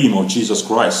the name of Jesus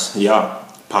Christ. Yeah.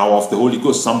 Power of the Holy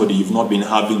Ghost. Somebody, you've not been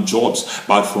having jobs,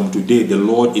 but from today the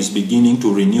Lord is beginning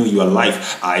to renew your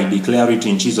life. I declare it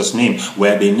in Jesus' name.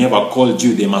 Where they never called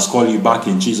you, they must call you back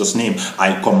in Jesus' name.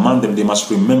 I command them, they must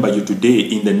remember you today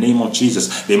in the name of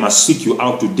Jesus. They must seek you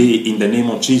out today in the name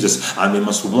of Jesus, and they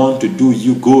must want to do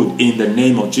you good in the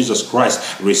name of Jesus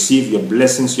Christ. Receive your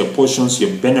blessings, your portions,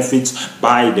 your benefits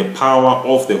by the power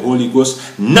of the Holy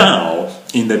Ghost now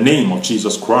in the name of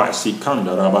Jesus Christ.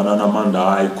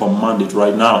 I command it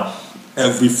right now.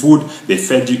 Every food they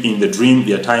fed you in the dream,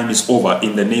 their time is over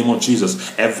in the name of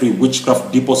Jesus. Every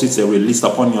witchcraft deposits they released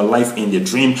upon your life in the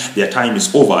dream, their time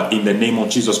is over in the name of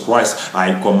Jesus Christ.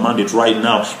 I command it right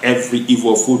now. Every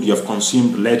evil food you have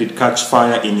consumed, let it catch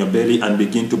fire in your belly and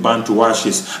begin to burn to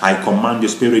ashes. I command the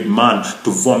spirit man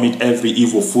to vomit every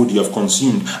evil food you have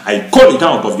consumed. I call it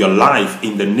out of your life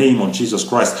in the name of Jesus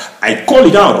Christ. I call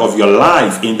it out of your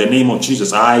life in the name of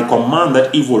Jesus. I command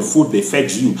that evil food they fed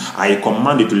you, I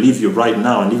command it to leave you right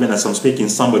now. And even as I'm speaking,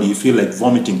 somebody, you feel like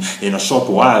vomiting. In a short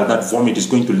while, that vomit is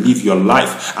going to leave your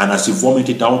life. And as you vomit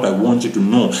it out, I want you to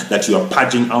know that you are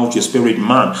purging out your spirit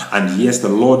man. And yes, the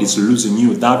Lord is losing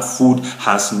you. That food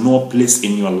has no place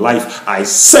in your life. I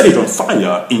set it on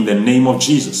fire in the name of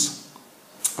Jesus.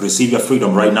 Receive your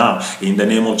freedom right now in the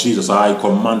name of Jesus. I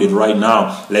command it right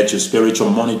now. Let your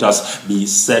spiritual monitors be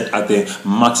set at the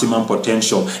maximum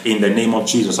potential in the name of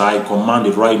Jesus. I command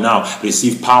it right now.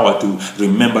 Receive power to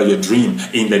remember your dream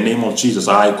in the name of Jesus.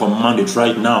 I command it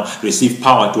right now. Receive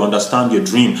power to understand your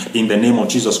dream in the name of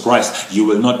Jesus Christ. You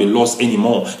will not be lost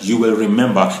anymore. You will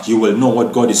remember. You will know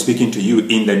what God is speaking to you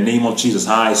in the name of Jesus.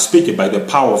 I speak it by the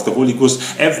power of the Holy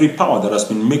Ghost. Every power that has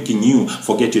been making you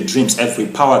forget your dreams, every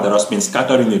power that has been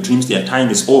scattering your dreams, their time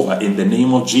is over in the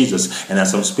name of Jesus. And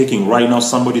as I'm speaking right now,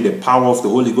 somebody, the power of the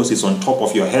Holy Ghost is on top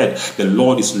of your head. The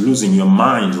Lord is losing your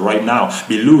mind right now.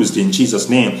 Be loosed in Jesus'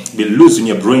 name. Be loosed in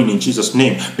your brain in Jesus'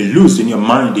 name. Be loosed in your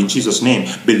mind in Jesus' name.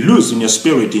 Be loosed in your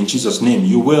spirit in Jesus' name.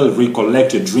 You will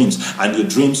recollect your dreams, and your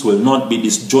dreams will not be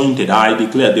disjointed. I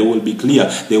declare they will be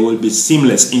clear. They will be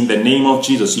seamless in the name of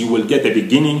Jesus. You will get the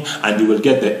beginning and you will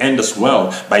get the end as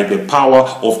well by the power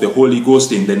of the Holy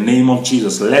Ghost in the name of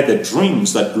Jesus. Let the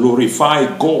dreams that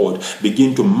glorify God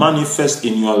begin to manifest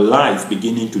in your life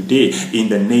beginning today in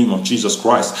the name of Jesus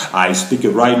Christ. I speak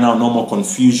it right now. No more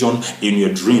confusion in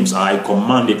your dreams. I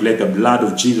command it. Let the blood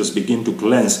of Jesus begin to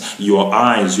cleanse your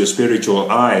eyes, your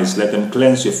spiritual eyes. Let them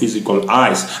cleanse your physical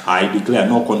eyes. I declare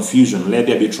no confusion. Let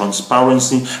there be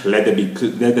transparency. Let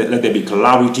there be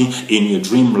clarity in your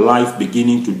dream life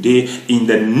beginning today in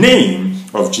the name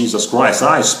of Jesus Christ.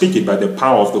 I speak it by the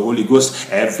power of the Holy Ghost.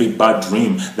 Every bad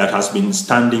dream that has been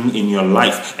standing in your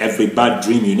life, every bad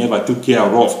dream you never took care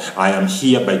of, I am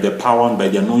here by the power and by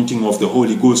the anointing of the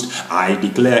Holy Ghost. I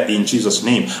declare in Jesus'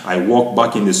 name, I walk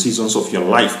back in the seasons of your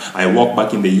life. I walk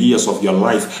back in the years of your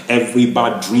life. Every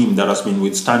bad dream that has been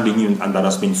withstanding you and that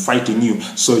has been fighting you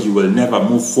so you will never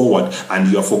move forward and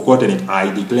you have forgotten it,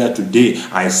 I declare today,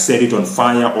 I set it on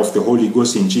fire of the Holy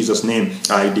Ghost in Jesus' name.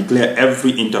 I declare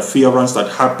every interference that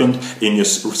happened in your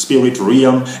spirit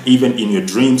realm, even in your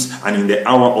dreams and in the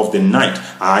hour of the night,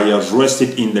 I arrest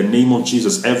it in the name of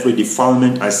Jesus. Every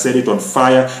defilement, I set it on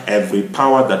fire. Every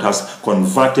power that has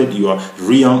converted your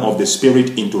realm of the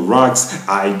spirit into rags,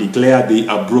 I declare they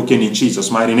are broken in Jesus'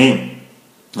 mighty name.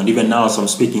 And even now, as I'm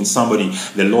speaking, somebody,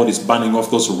 the Lord is burning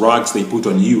off those rags they put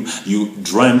on you. You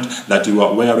dreamt that you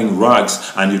are wearing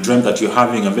rags, and you dreamt that you're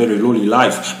having a very lowly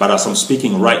life. But as I'm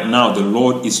speaking right now, the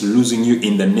Lord is losing you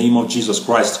in the name of Jesus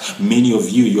Christ. Many of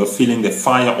you, you are feeling the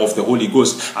fire of the Holy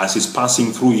Ghost as He's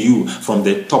passing through you from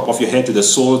the top of your head to the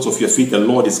soles of your feet. The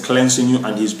Lord is cleansing you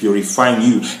and He's purifying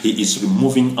you. He is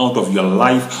removing out of your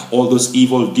life all those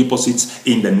evil deposits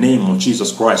in the name of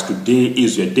Jesus Christ. Today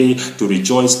is your day to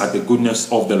rejoice at the goodness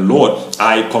of the Lord.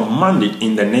 I command it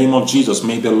in the name of Jesus.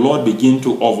 May the Lord begin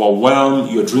to overwhelm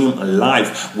your dream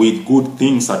life with good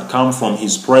things that come from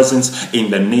His presence in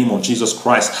the name of Jesus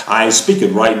Christ. I speak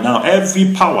it right now.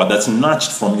 Every power that's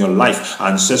snatched from your life,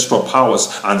 ancestral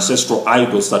powers, ancestral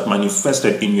idols that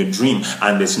manifested in your dream,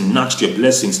 and they snatched your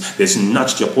blessings, they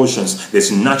snatched your portions, they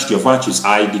snatched your virtues,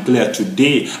 I declare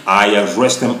today, I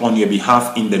arrest them on your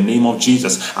behalf in the name of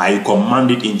Jesus. I command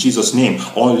it in Jesus' name.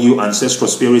 All you ancestral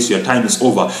spirits, your time is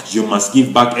over. You must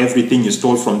give back everything you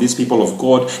stole from these people of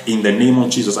God in the name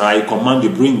of Jesus. I command you,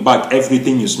 bring back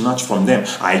everything you snatched from them.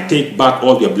 I take back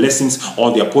all their blessings,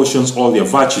 all their portions, all their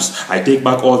virtues. I take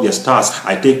back all their stars.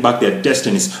 I take back their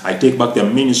destinies. I take back their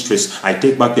ministries. I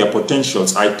take back their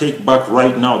potentials. I take back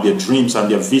right now their dreams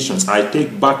and their visions. I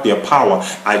take back their power.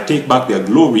 I take back their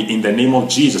glory in the name of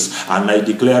Jesus. And I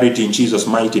declare it in Jesus'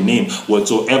 mighty name.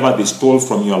 Whatsoever they stole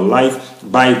from your life,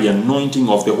 by the anointing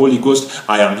of the Holy Ghost,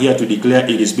 I am here to declare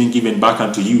it is being given back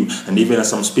unto you. And even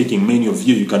as I'm speaking, many of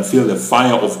you, you can feel the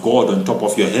fire of God on top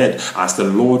of your head as the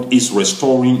Lord is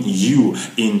restoring you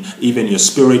in even your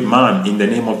spirit man in the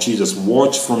name of Jesus.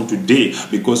 Watch from today,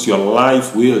 because your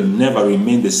life will never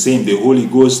remain the same. The Holy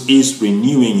Ghost is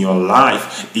renewing your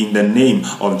life in the name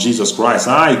of Jesus Christ.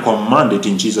 I command it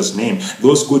in Jesus' name.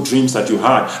 Those good dreams that you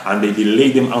had and they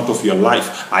delayed them out of your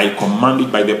life, I command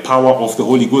it by the power of the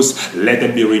Holy Ghost. Let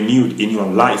them be renewed in your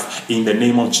life in the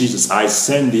name of Jesus. I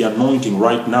send the anointing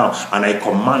right now and I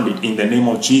command it in the name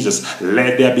of Jesus.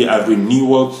 Let there be a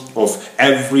renewal of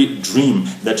every dream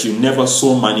that you never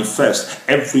saw manifest,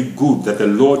 every good that the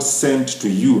Lord sent to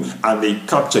you and they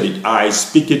captured it. I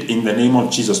speak it in the name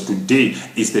of Jesus. Today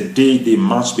is the day they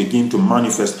must begin to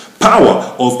manifest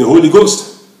power of the Holy Ghost.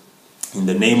 In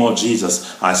the name of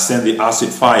Jesus, I send the acid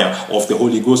fire of the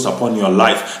Holy Ghost upon your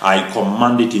life. I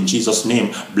command it in Jesus'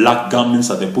 name. Black garments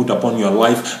that they put upon your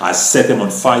life, I set them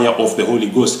on fire of the Holy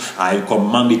Ghost. I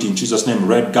command it in Jesus' name.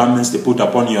 Red garments they put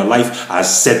upon your life, I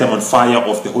set them on fire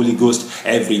of the Holy Ghost.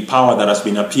 Every power that has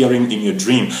been appearing in your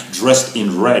dream, dressed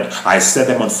in red, I set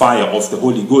them on fire of the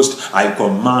Holy Ghost. I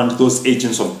command those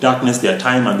agents of darkness, their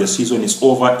time and their season is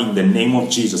over in the name of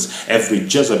Jesus. Every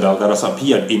Jezebel that has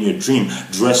appeared in your dream,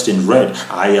 dressed in red,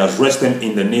 I arrest them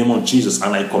in the name of Jesus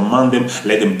and I command them,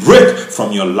 let them break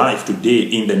from your life today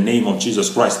in the name of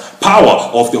Jesus Christ. Power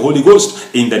of the Holy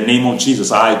Ghost in the name of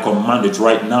Jesus. I command it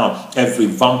right now. Every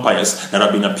vampires that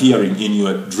have been appearing in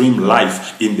your dream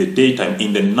life, in the daytime,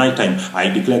 in the nighttime, I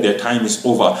declare their time is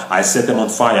over. I set them on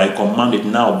fire. I command it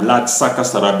now. Blood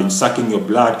suckers that have been sucking your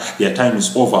blood, their time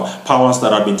is over. Powers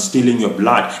that have been stealing your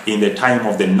blood in the time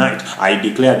of the night, I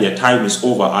declare their time is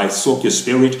over. I soak your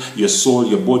spirit, your soul,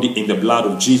 your body in the blood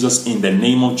of Jesus in the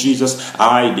name of Jesus.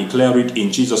 I declare it in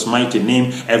Jesus' mighty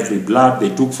name. Every blood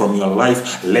they took from your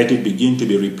life, let it begin to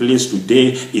be replaced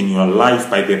today in your life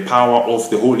by the power of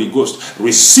the Holy Ghost.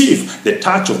 Receive the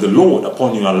touch of the Lord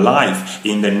upon your life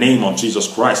in the name of Jesus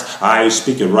Christ. I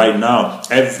speak it right now.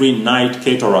 Every night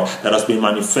caterer that has been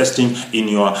manifesting in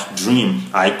your dream,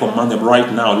 I command them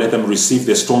right now, let them receive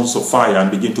the stones of fire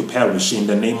and begin to perish in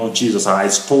the name of Jesus. I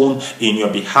stone in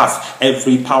your behalf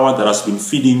every power that has been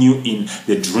feeding you in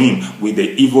the dream with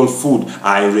the evil food.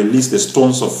 I release the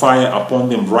stones of fire upon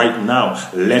them right now.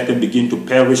 Let them begin to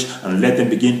perish and let them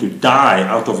begin to die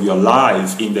out of your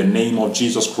life in the name of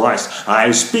Jesus Christ.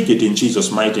 I speak it in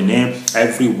Jesus' mighty name.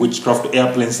 Every witchcraft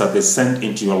airplanes that they send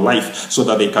into your life so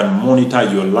that they can monitor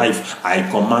your life, I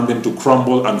command them to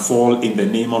crumble and fall in the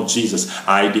name of Jesus.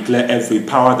 I declare every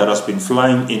power that has been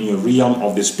flying in your realm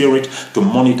of the spirit to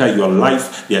monitor your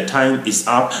life, their time is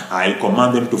up. I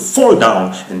command them to fall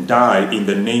down and die in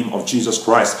the name of Jesus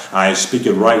Christ. I speak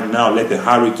it right now. Let the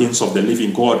hurricanes of the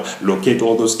living God locate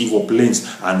all those evil planes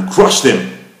and crush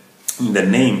them in the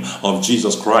name of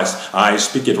Jesus Christ. I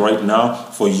speak it right now.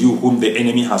 for you whom the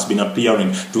enemy has been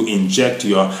appearing to inject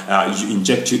you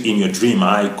in your dream.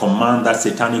 I command that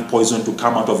satanic poison to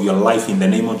come out of your life in the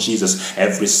name of Jesus.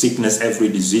 Every sickness, every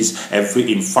disease,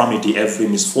 every infirmity, every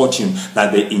misfortune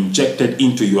that they injected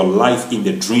into your life in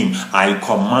the dream, I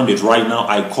command it right now.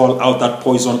 I call out that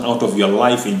poison out of your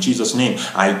life in Jesus' name.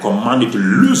 I command it to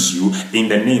lose you in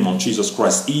the name of Jesus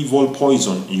Christ. Evil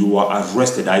poison, you are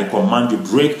arrested. I command you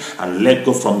break and let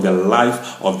go from the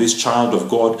life of this child of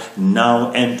God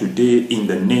now and today in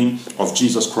the name of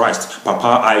Jesus Christ.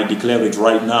 Papa, I declare it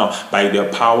right now by the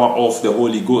power of the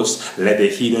Holy Ghost. Let the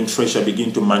hidden treasure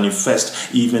begin to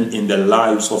manifest even in the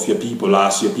lives of your people.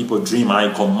 As your people dream,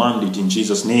 I command it in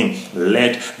Jesus' name.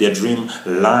 Let their dream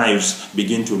lives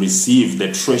begin to receive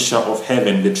the treasure of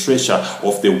heaven, the treasure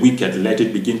of the wicked. Let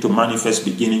it begin to manifest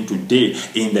beginning today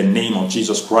in the name of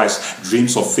Jesus Christ.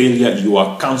 Dreams of failure, you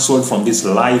are cancelled from this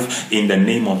life in the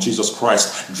name of Jesus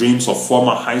Christ. Dreams of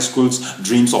former high schools,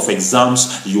 dreams of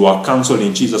exams, you are cancelled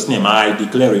in Jesus' name. I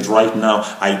declare it right now.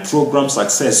 I program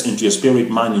success into your spirit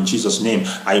man in Jesus' name.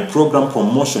 I program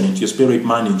promotion into your spirit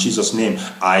man in Jesus' name.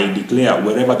 I declare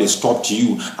wherever they stopped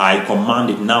you, I command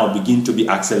it now begin to be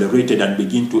accelerated and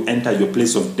begin to enter your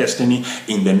place of destiny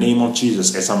in the name of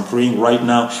Jesus. As I'm praying right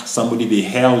now, somebody, they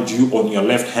held you on your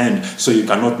left hand so you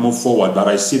cannot move forward, but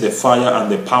I see the fire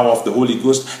and the power of the Holy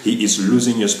Ghost. He is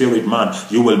losing your spirit man.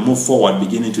 You will move forward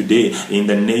beginning today in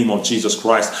the name of Jesus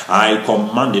Christ. I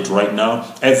command it right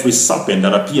now. Every serpent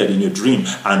that appeared in your dream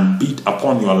and beat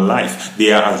upon your life,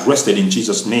 they are arrested in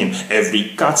Jesus' name.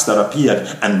 Every cat that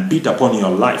appeared and beat upon your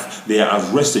life, they are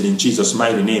arrested in Jesus'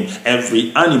 mighty name.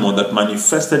 Every animal that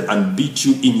manifested and beat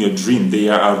you in your dream, they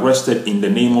are arrested in the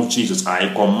name of Jesus.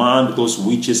 I command those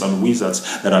witches and wizards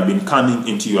that have been coming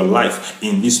into your life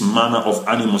in this manner of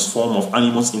animals, form of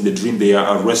animals in the dream, they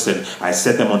are arrested. I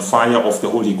set them on fire of the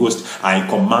Holy Ghost. I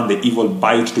command the evil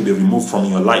bite to be removed from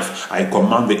your life. I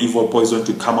command the evil poison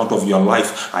to come out of your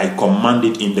life. I command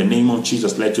it in the name of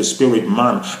Jesus. Let your spirit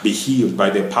man be healed by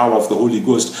the power of the Holy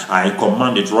Ghost. I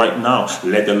command it right now.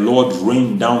 Let the Lord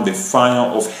rain down the fire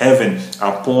of heaven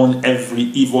upon every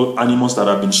evil animals that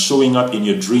have been showing up in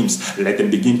your dreams. Let them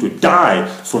begin to die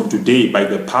from today by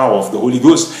the power of the Holy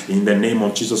Ghost in the name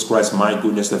of Jesus Christ. My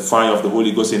goodness, the fire of the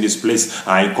Holy Ghost in this place,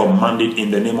 I command it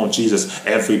in the name of Jesus.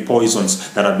 Every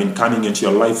poisons that have been coming into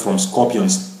your life from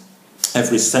scorpions,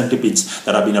 every centipedes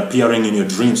that have been appearing in your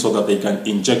dreams so that they can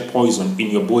inject poison in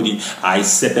your body, I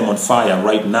set them on fire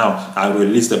right now. I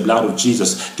release the blood of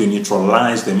Jesus to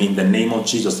neutralize them in the name of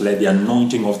Jesus. Let the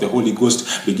anointing of the Holy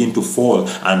Ghost begin to fall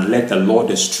and let the Lord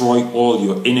destroy all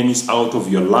your enemies out of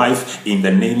your life in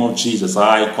the name of Jesus.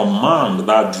 I command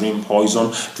that dream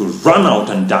poison to run out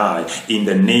and die in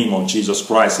the name of Jesus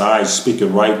Christ. I speak it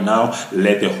right now.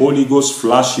 Let the Holy Ghost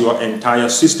flush your entire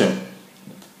system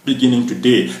beginning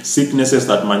today. Sicknesses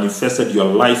that manifested your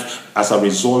life as a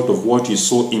result of what you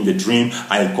saw in the dream,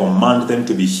 I command them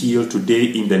to be healed today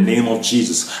in the name of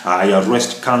Jesus. I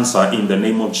arrest cancer in the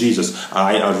name of Jesus.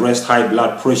 I arrest high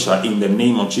blood pressure in the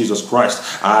name of Jesus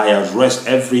Christ. I arrest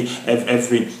every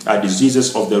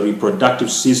diseases of the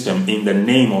reproductive system in the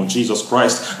name of Jesus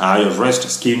Christ. I arrest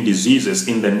skin diseases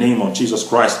in the name of Jesus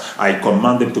Christ. I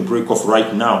command them to break off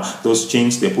right now. Those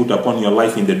chains they put upon your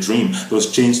life in the dream,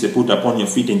 those chains they put upon your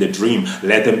feet in the dream,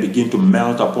 let them begin to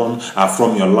melt upon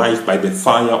from your life by the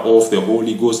fire of the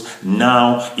Holy Ghost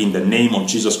now in the name of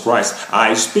Jesus Christ.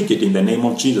 I speak it in the name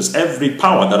of Jesus. Every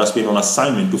power that has been on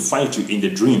assignment to fight you in the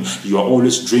dream, you are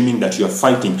always dreaming that you are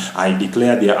fighting, I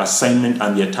declare their assignment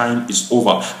and their time is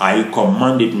over. I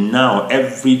command it now.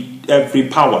 Every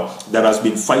power that has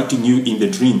been fighting you in the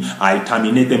dream, I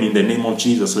terminate them in the name of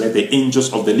Jesus. Let the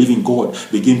angels of the living God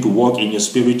begin to walk in your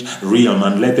spirit realm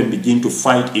and let them begin to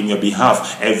fight in your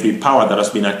behalf. Every power that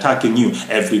has been attacking you,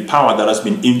 every power that has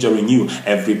been injuring you,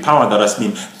 every power that has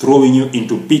been throwing you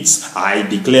into pits, I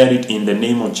declare it in the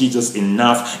name of Jesus.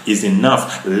 Enough is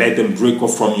enough. Let them break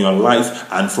off from your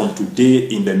life, and from today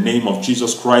in the name of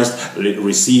Jesus Christ,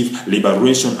 receive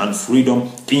liberation and freedom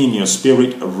in your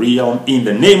spirit realm in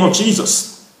the name of Jesus.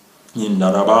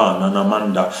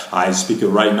 I speak it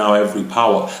right now. Every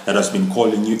power that has been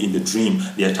calling you in the dream,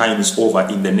 their time is over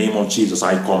in the name of Jesus.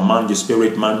 I command the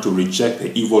spirit man to reject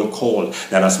the evil call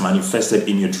that has manifested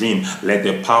in your dream. Let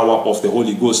the power of the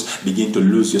Holy Ghost begin to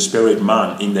lose your spirit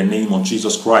man in the name of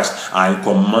Jesus Christ. I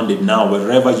command it now.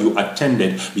 Wherever you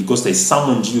attended because they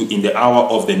summoned you in the hour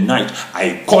of the night,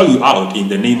 I call you out in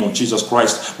the name of Jesus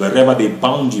Christ. Wherever they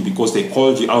bound you because they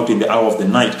called you out in the hour of the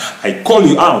night, I call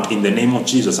you out in the name of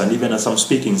Jesus. And even as I'm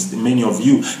speaking, many of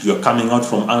you, you're coming out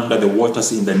from under the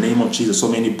waters in the name of Jesus. So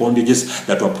many bondages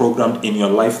that were programmed in your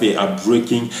life, they are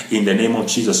breaking in the name of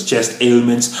Jesus. Chest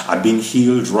ailments are being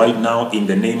healed right now in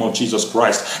the name of Jesus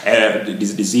Christ.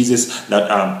 These diseases that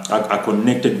are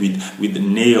connected with the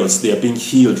nails, they are being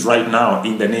healed right now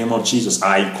in the name of Jesus.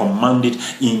 I command it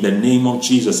in the name of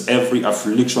Jesus. Every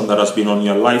affliction that has been on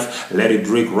your life, let it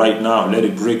break right now. Let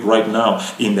it break right now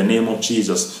in the name of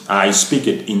Jesus. I speak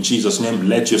it in Jesus' name.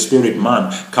 Let your spirit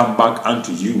man come back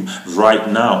unto you right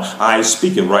now. I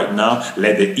speak it right now.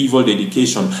 Let the evil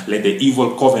dedication, let the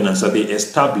evil covenants that they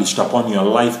established upon your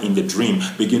life in the dream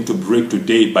begin to break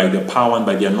today by the power and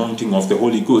by the anointing of the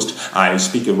Holy Ghost. I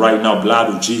speak it right now.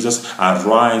 Blood of Jesus,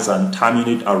 arise and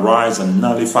terminate, arise and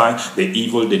nullify the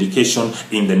evil dedication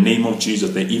in the name of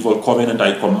Jesus. The evil covenant,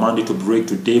 I command it to break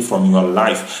today from your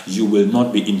life. You will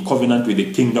not be in covenant with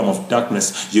the kingdom of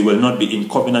darkness. You will not be in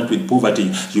covenant with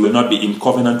poverty. You will not be in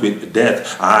covenant with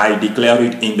death. I declare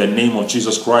it in the name of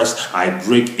Jesus Christ. I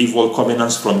break evil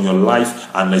covenants from your life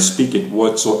and I speak it.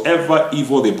 Whatsoever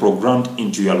evil they programmed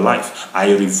into your life,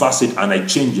 I reverse it and I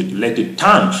change it. Let it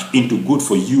turn into good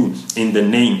for you in the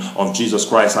name of Jesus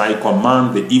Christ. I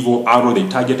command the evil arrow they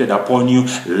targeted upon you,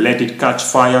 let it catch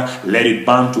fire, let it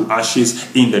burn to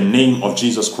ashes in the name of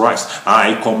Jesus Christ.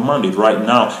 I command it right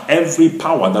now. Every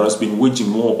power that has been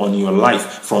waging war on your life,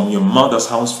 from your mother's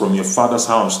house, from your father's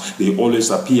house, they always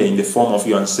appear in the form of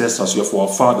your ancestors, your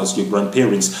forefathers, your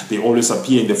grandparents. They always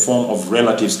appear in the form of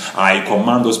relatives. I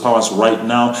command those powers right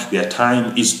now. Their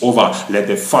time is over. Let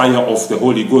the fire of the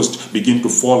Holy Ghost begin to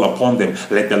fall upon them.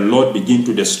 Let the Lord begin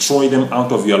to destroy them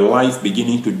out of your life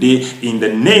beginning today in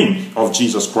the name of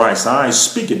Jesus Christ. I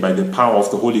speak it by the power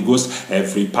of the Holy Ghost.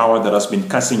 Every power that has been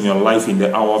cursing your life in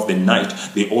the hour of the night,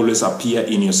 they always appear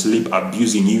in your sleep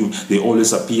abusing you. They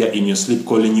always appear in your sleep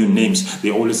calling you names.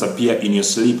 They always appear in your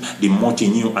sleep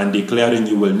demoting you and declaring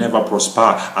you will never prosper.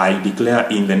 I declare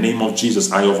in the name of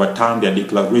Jesus, I overturn their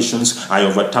declarations. I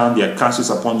overturn their curses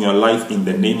upon your life in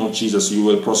the name of Jesus. You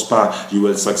will prosper. You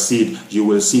will succeed. You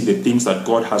will see the things that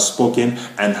God has spoken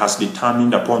and has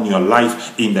determined upon your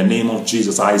life in the name of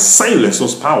Jesus. I silence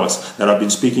those powers that have been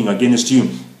speaking against you.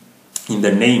 In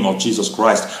the name of Jesus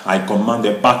Christ, I command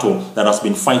the battle that has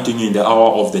been fighting you in the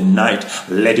hour of the night,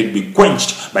 let it be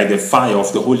quenched by the fire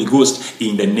of the Holy Ghost.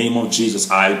 In the name of Jesus,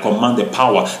 I command the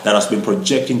power that has been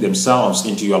projecting themselves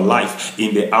into your life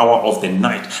in the hour of the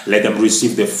night, let them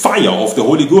receive the fire of the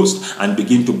Holy Ghost and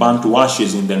begin to burn to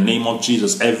ashes in the name of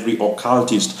Jesus. Every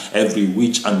occultist, every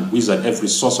witch and wizard, every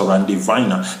sorcerer and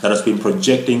diviner that has been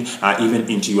projecting even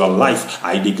into your life,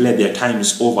 I declare their time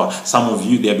is over. Some of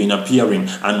you, they have been appearing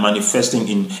and manifesting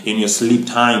in your sleep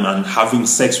time and having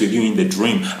sex with you in the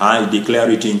dream. I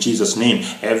declare it in Jesus' name.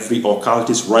 Every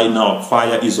occultist right now,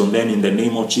 fire is on them in the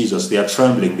name of Jesus. They are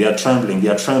trembling, they are trembling, they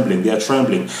are trembling, they are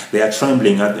trembling, they are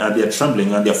trembling, and they are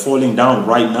trembling, and they are falling down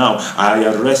right now. I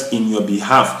arrest in your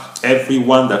behalf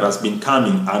everyone that has been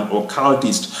coming, an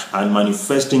occultist, and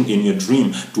manifesting in your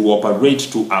dream to operate,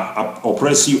 to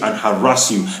oppress you and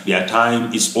harass you. Their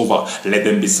time is over. Let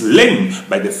them be slain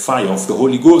by the fire of the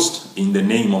Holy Ghost in the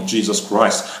name of Jesus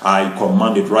Christ. I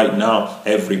command it right now.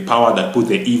 Every power that put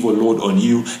the evil load on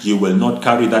you, you will not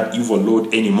carry that evil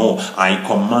load anymore. I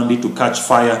command it to catch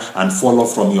fire and fall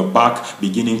off from your back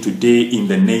beginning today in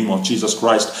the name of Jesus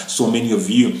Christ. So many of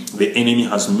you, the enemy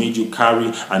has made you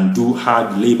carry and do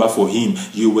hard labor for him.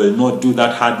 You will not do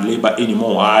that hard labor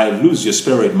anymore. I lose your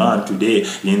spirit man today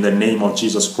in the name of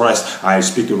Jesus Christ. I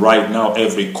speak right now,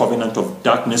 every covenant of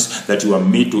darkness that you are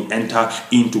made to enter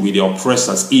into with the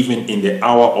oppressors, even in the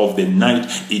hour of the night,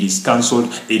 it is cancelled,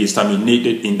 it is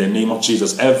terminated in the name of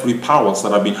Jesus. Every powers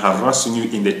that have been harassing you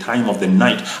in the time of the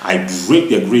night, I break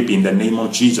their grip in the name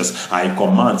of Jesus. I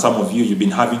command, some of you, you've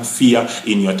been having fear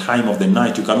in your time of the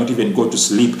night. You cannot even go to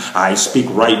sleep. I speak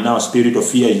right now, spirit of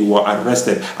fear, you are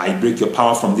arrested. I break your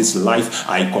power from this life.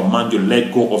 I command you,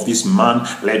 let go of this man,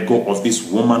 let go of this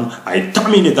woman. I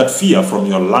terminate that fear from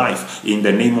your life in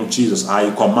the name of Jesus.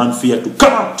 I command fear to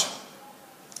come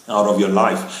out of your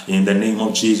life in the name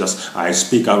of Jesus. I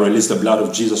speak, I release the blood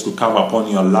of Jesus to cover upon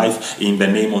your life in the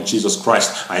name of Jesus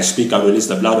Christ. I speak, I release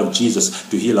the blood of Jesus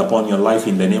to heal upon your life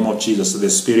in the name of Jesus. The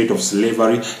spirit of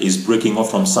slavery is breaking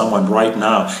off from someone right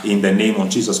now in the name of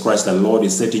Jesus Christ. The Lord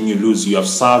is setting you loose. You have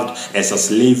served as a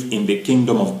slave in the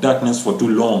kingdom of darkness for too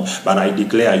long, but I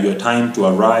declare your time to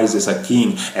arise as a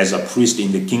king, as a priest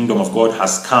in the kingdom of God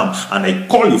has come, and I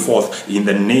call you forth in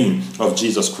the name of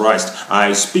Jesus Christ.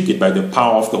 I speak it by the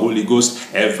power of the Holy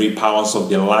Ghost, every powers of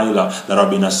Delilah that have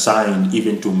been assigned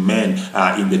even to men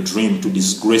in the dream to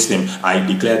disgrace them, I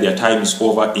declare their time is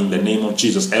over in the name of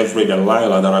Jesus. Every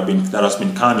Delilah that has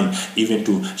been coming even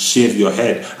to shave your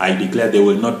head, I declare they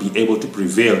will not be able to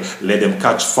prevail. Let them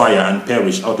catch fire and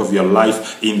perish out of your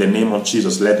life in the name of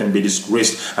Jesus. Let them be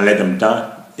disgraced and let them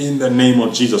die in the name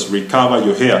of Jesus. Recover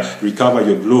your hair, recover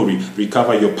your glory,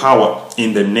 recover your power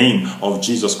in the name of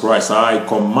Jesus Christ. I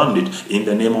command it in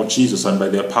the name of Jesus, and by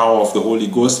the power of the Holy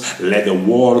Ghost, let the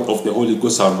wall of the Holy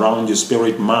Ghost around your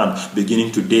spirit man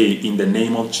beginning today in the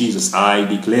name of Jesus. I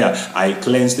declare, I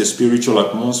cleanse the spiritual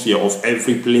atmosphere of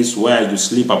every place where you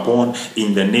sleep upon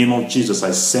in the name of Jesus.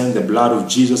 I send the blood of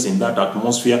Jesus in that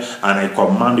atmosphere and I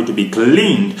command it to be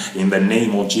cleaned in the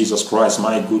name of Jesus Christ.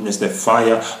 My goodness, the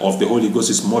fire of the Holy Ghost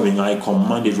is moving. I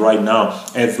command it right now.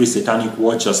 Every satanic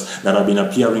watchers that have been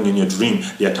appearing in your dream,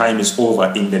 their time is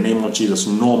over in the name of Jesus.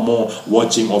 No more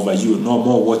watching over you, no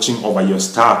more watching over your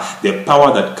star. The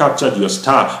power that captured your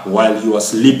star while you are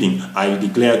sleeping, I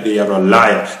declare they are a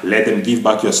liar. Let them give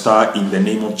back your star in the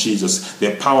name of Jesus.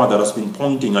 The power that has been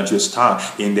pointing at your star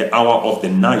in the hour of the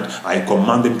night, I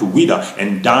command them to wither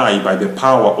and die by the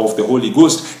power of the Holy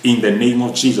Ghost in the name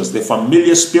of Jesus. The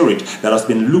familiar spirit that has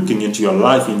been looking into your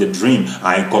life in the dream,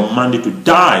 I command it to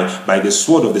die by the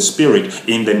sword of the Spirit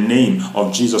in the name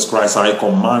of Jesus Christ. I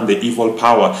command the evil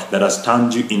power that has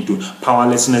turned you into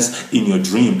powerlessness in your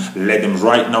dream, let them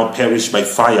right now perish by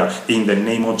fire in the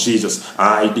name of Jesus.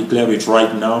 I declare it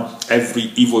right now. Every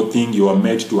evil thing you are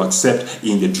made to accept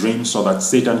in the dream so that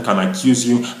Satan can accuse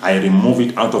you, I remove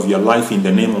it out of your life in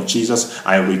the name of Jesus.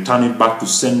 I return it back to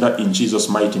sender in Jesus'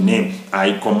 mighty name.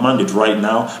 I command it right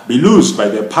now, be loosed by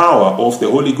the power of the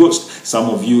Holy Ghost. Some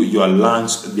of you, your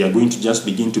lungs, they are going to just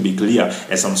begin to be clear.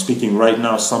 As I'm speaking right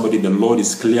now, somebody, the Lord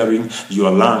is clearing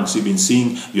your lungs. You've been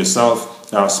seeing yourself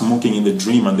smoking in the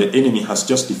dream and the enemy has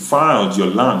just defiled your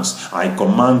lungs. I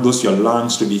command your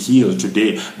lungs to be healed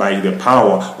today by the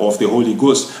power of the Holy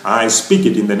Ghost. I speak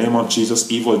it in the name of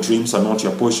Jesus. Evil dreams are not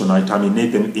your portion. I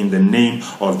terminate them in the name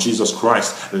of Jesus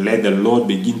Christ. Let the Lord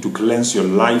begin to cleanse your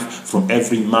life from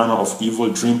every manner of evil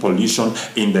dream pollution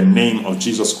in the name of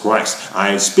Jesus Christ.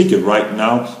 I speak it right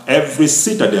now. Every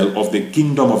citadel of the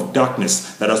kingdom of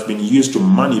darkness that has been used to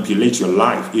manipulate your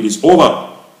life, it is over.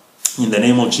 In the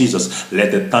name of Jesus,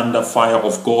 let the thunder fire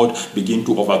of God begin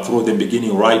to overthrow them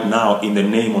beginning right now in the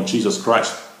name of Jesus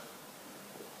Christ.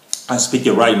 I speak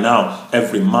it right now.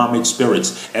 Every marmot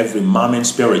spirits, every marmot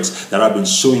spirits that have been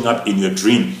showing up in your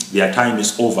dream, their time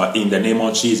is over in the name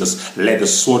of Jesus. Let the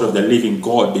sword of the living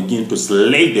God begin to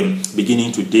slay them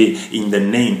beginning today in the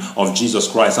name of Jesus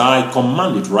Christ. I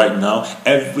command it right now.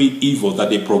 Every evil that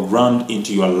they programmed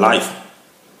into your life,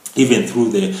 even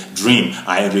through the dream,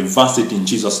 I reverse it in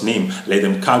Jesus' name. Let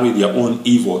them carry their own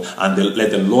evil and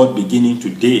let the Lord beginning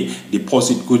today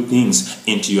deposit good things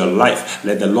into your life.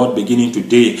 Let the Lord beginning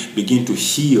today begin to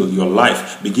heal your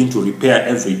life, begin to repair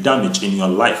every damage in your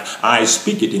life. I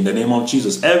speak it in the name of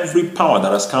Jesus. Every power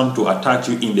that has come to attack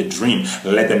you in the dream,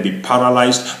 let them be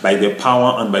paralyzed by the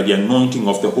power and by the anointing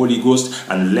of the Holy Ghost,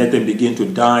 and let them begin to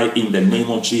die in the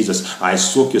name of Jesus. I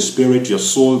soak your spirit, your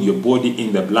soul, your body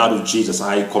in the blood of Jesus.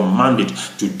 I command it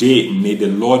today. May the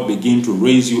Lord begin to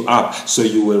raise you up so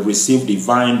you will receive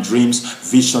divine dreams,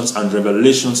 visions, and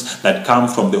revelations that come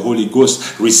from the Holy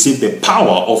Ghost. Receive the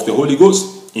power of the Holy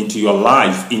Ghost into your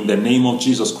life in the name of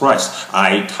Jesus Christ.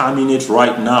 I terminate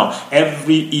right now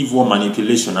every evil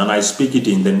manipulation and I speak it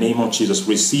in the name of Jesus.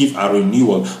 Receive a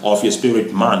renewal of your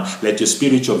spirit man. Let your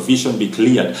spiritual vision be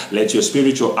cleared. Let your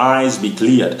spiritual eyes be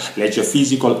cleared. Let your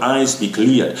physical eyes be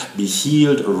cleared. Be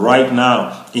healed right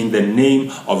now in the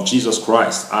name of Jesus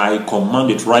Christ. I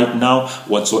command it right now.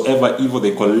 Whatsoever evil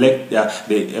they collect,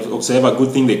 whatsoever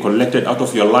good thing they collected out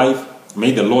of your life,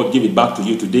 may the Lord give it back to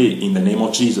you today in the name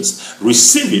of Jesus.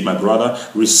 Receive it, my brother.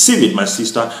 Receive it, my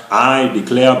sister. I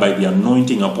declare by the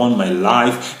anointing upon my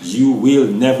life, you will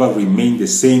never remain the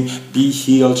same. Be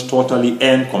healed totally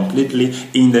and completely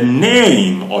in the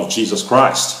name of Jesus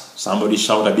Christ. Somebody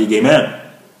shout a big amen.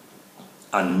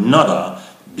 Another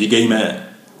big amen.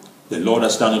 The Lord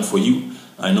has done it for you.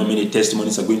 I know many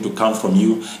testimonies are going to come from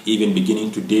you even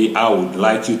beginning today. I would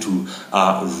like you to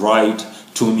write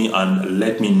to me and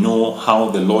let me know how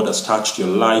the Lord has touched your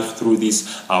life through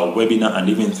this webinar and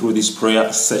even through this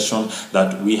prayer session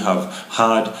that we have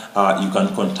had. You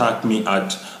can contact me at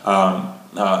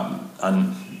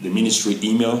the ministry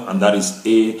email, and that is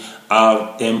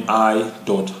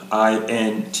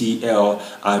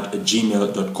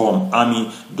armi.intl@gmail.com,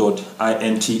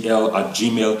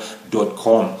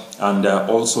 army.intl@gmail.com. And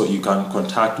also you can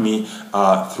contact me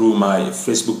through my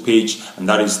Facebook page, and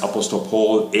that is Apostle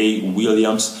Paul A.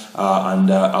 Williams,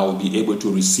 and I will be able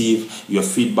to receive your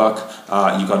feedback.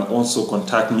 You can also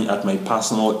contact me at my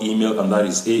personal email, and that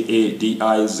is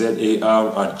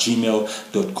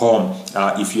aadizar@gmail.com.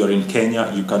 If you are in Kenya,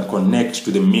 you can connect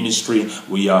to the ministry.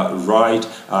 We are right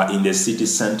in the city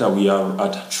center. We are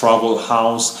at Travel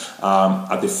House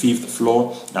at the 5th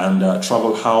floor, and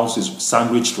Travel House is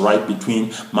sandwiched right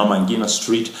between Mama Ngina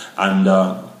Street and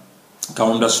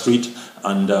Kaunda Street.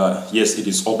 And yes, it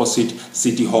is opposite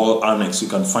City Hall Annex. You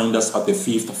can find us at the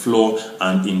 5th floor,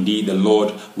 and indeed the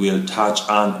Lord will touch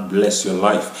and bless your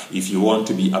life. If you want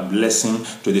to be a blessing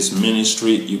to this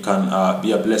ministry, you can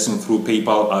be a blessing through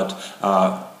PayPal at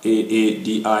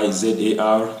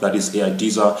AADIZAR, that is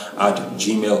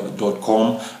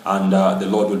aadizar@gmail.com, and the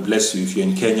Lord will bless you. If you're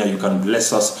in Kenya, you can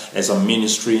bless us as a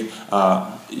ministry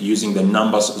using the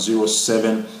numbers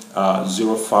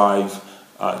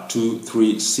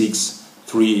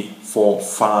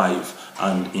 0705-236-345,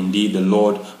 and indeed the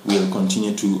Lord will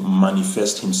continue to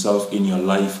manifest himself in your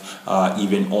life,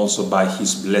 even also by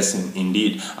his blessing.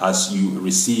 Indeed, as you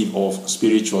receive of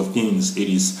spiritual things, it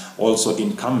is also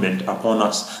incumbent upon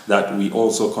us that we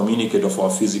also communicate of our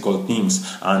physical things.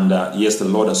 And yes, the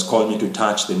Lord has called me to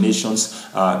touch the nations.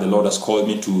 The Lord has called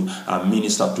me to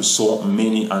minister to so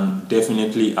many, and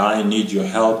definitely I need your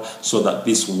help so that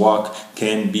this work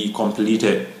can be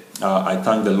completed. I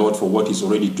thank the Lord for what he's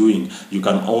already doing. You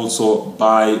can also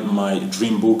buy my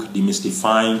dream book,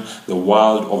 Demystifying the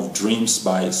World of Dreams,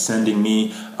 by sending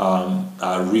me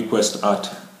a request at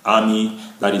army,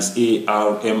 that is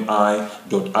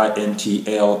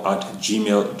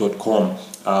armi.intl@gmail.com,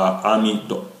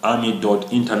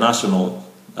 army.international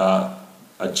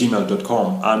at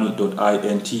gmail.com,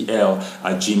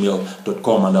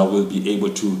 army.intl@gmail.com, and I will be able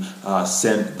to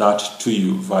send that to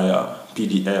you via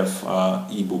PDF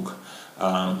ebook.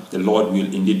 The Lord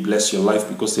will indeed bless your life,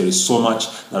 because there is so much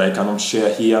that I cannot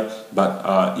share here, but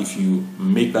if you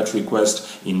make that request,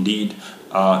 indeed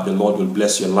the Lord will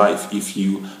bless your life. If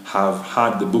you have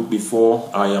had the book before,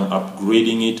 I am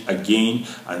upgrading it again,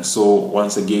 and so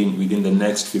once again within the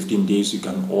next 15 days you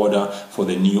can order for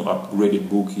the new upgraded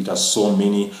book. It has so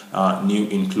many new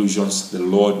inclusions. The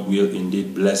Lord will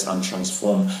indeed bless and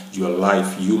transform your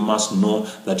life. You must know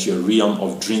that your realm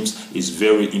of dreams is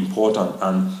very important,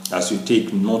 and as you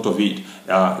take note of it,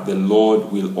 the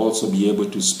Lord will also be able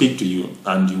to speak to you,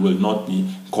 and you will not be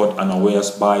caught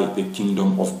unawares by the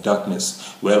kingdom of darkness.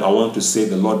 Well, I want to say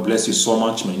the Lord bless you so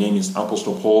much. My name is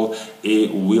Apostle Paul A.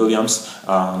 Williams,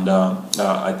 and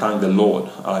I thank the Lord.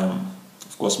 I am,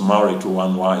 of course, married to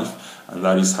one wife, and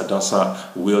that is Hadassah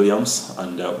Williams,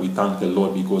 and we thank the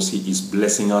Lord because he is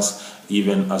blessing us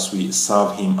even as we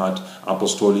serve him at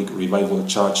Apostolic Revival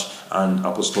Church and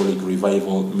Apostolic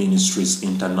Revival Ministries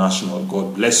International.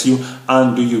 God bless you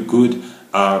and do you good.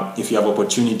 If you have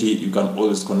opportunity, you can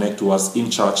always connect to us in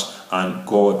church, and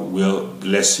God will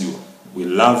bless you. We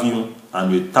love you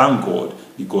and we thank God,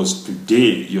 because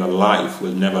today your life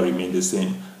will never remain the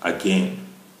same again.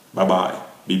 Bye-bye.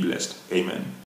 Be blessed. Amen.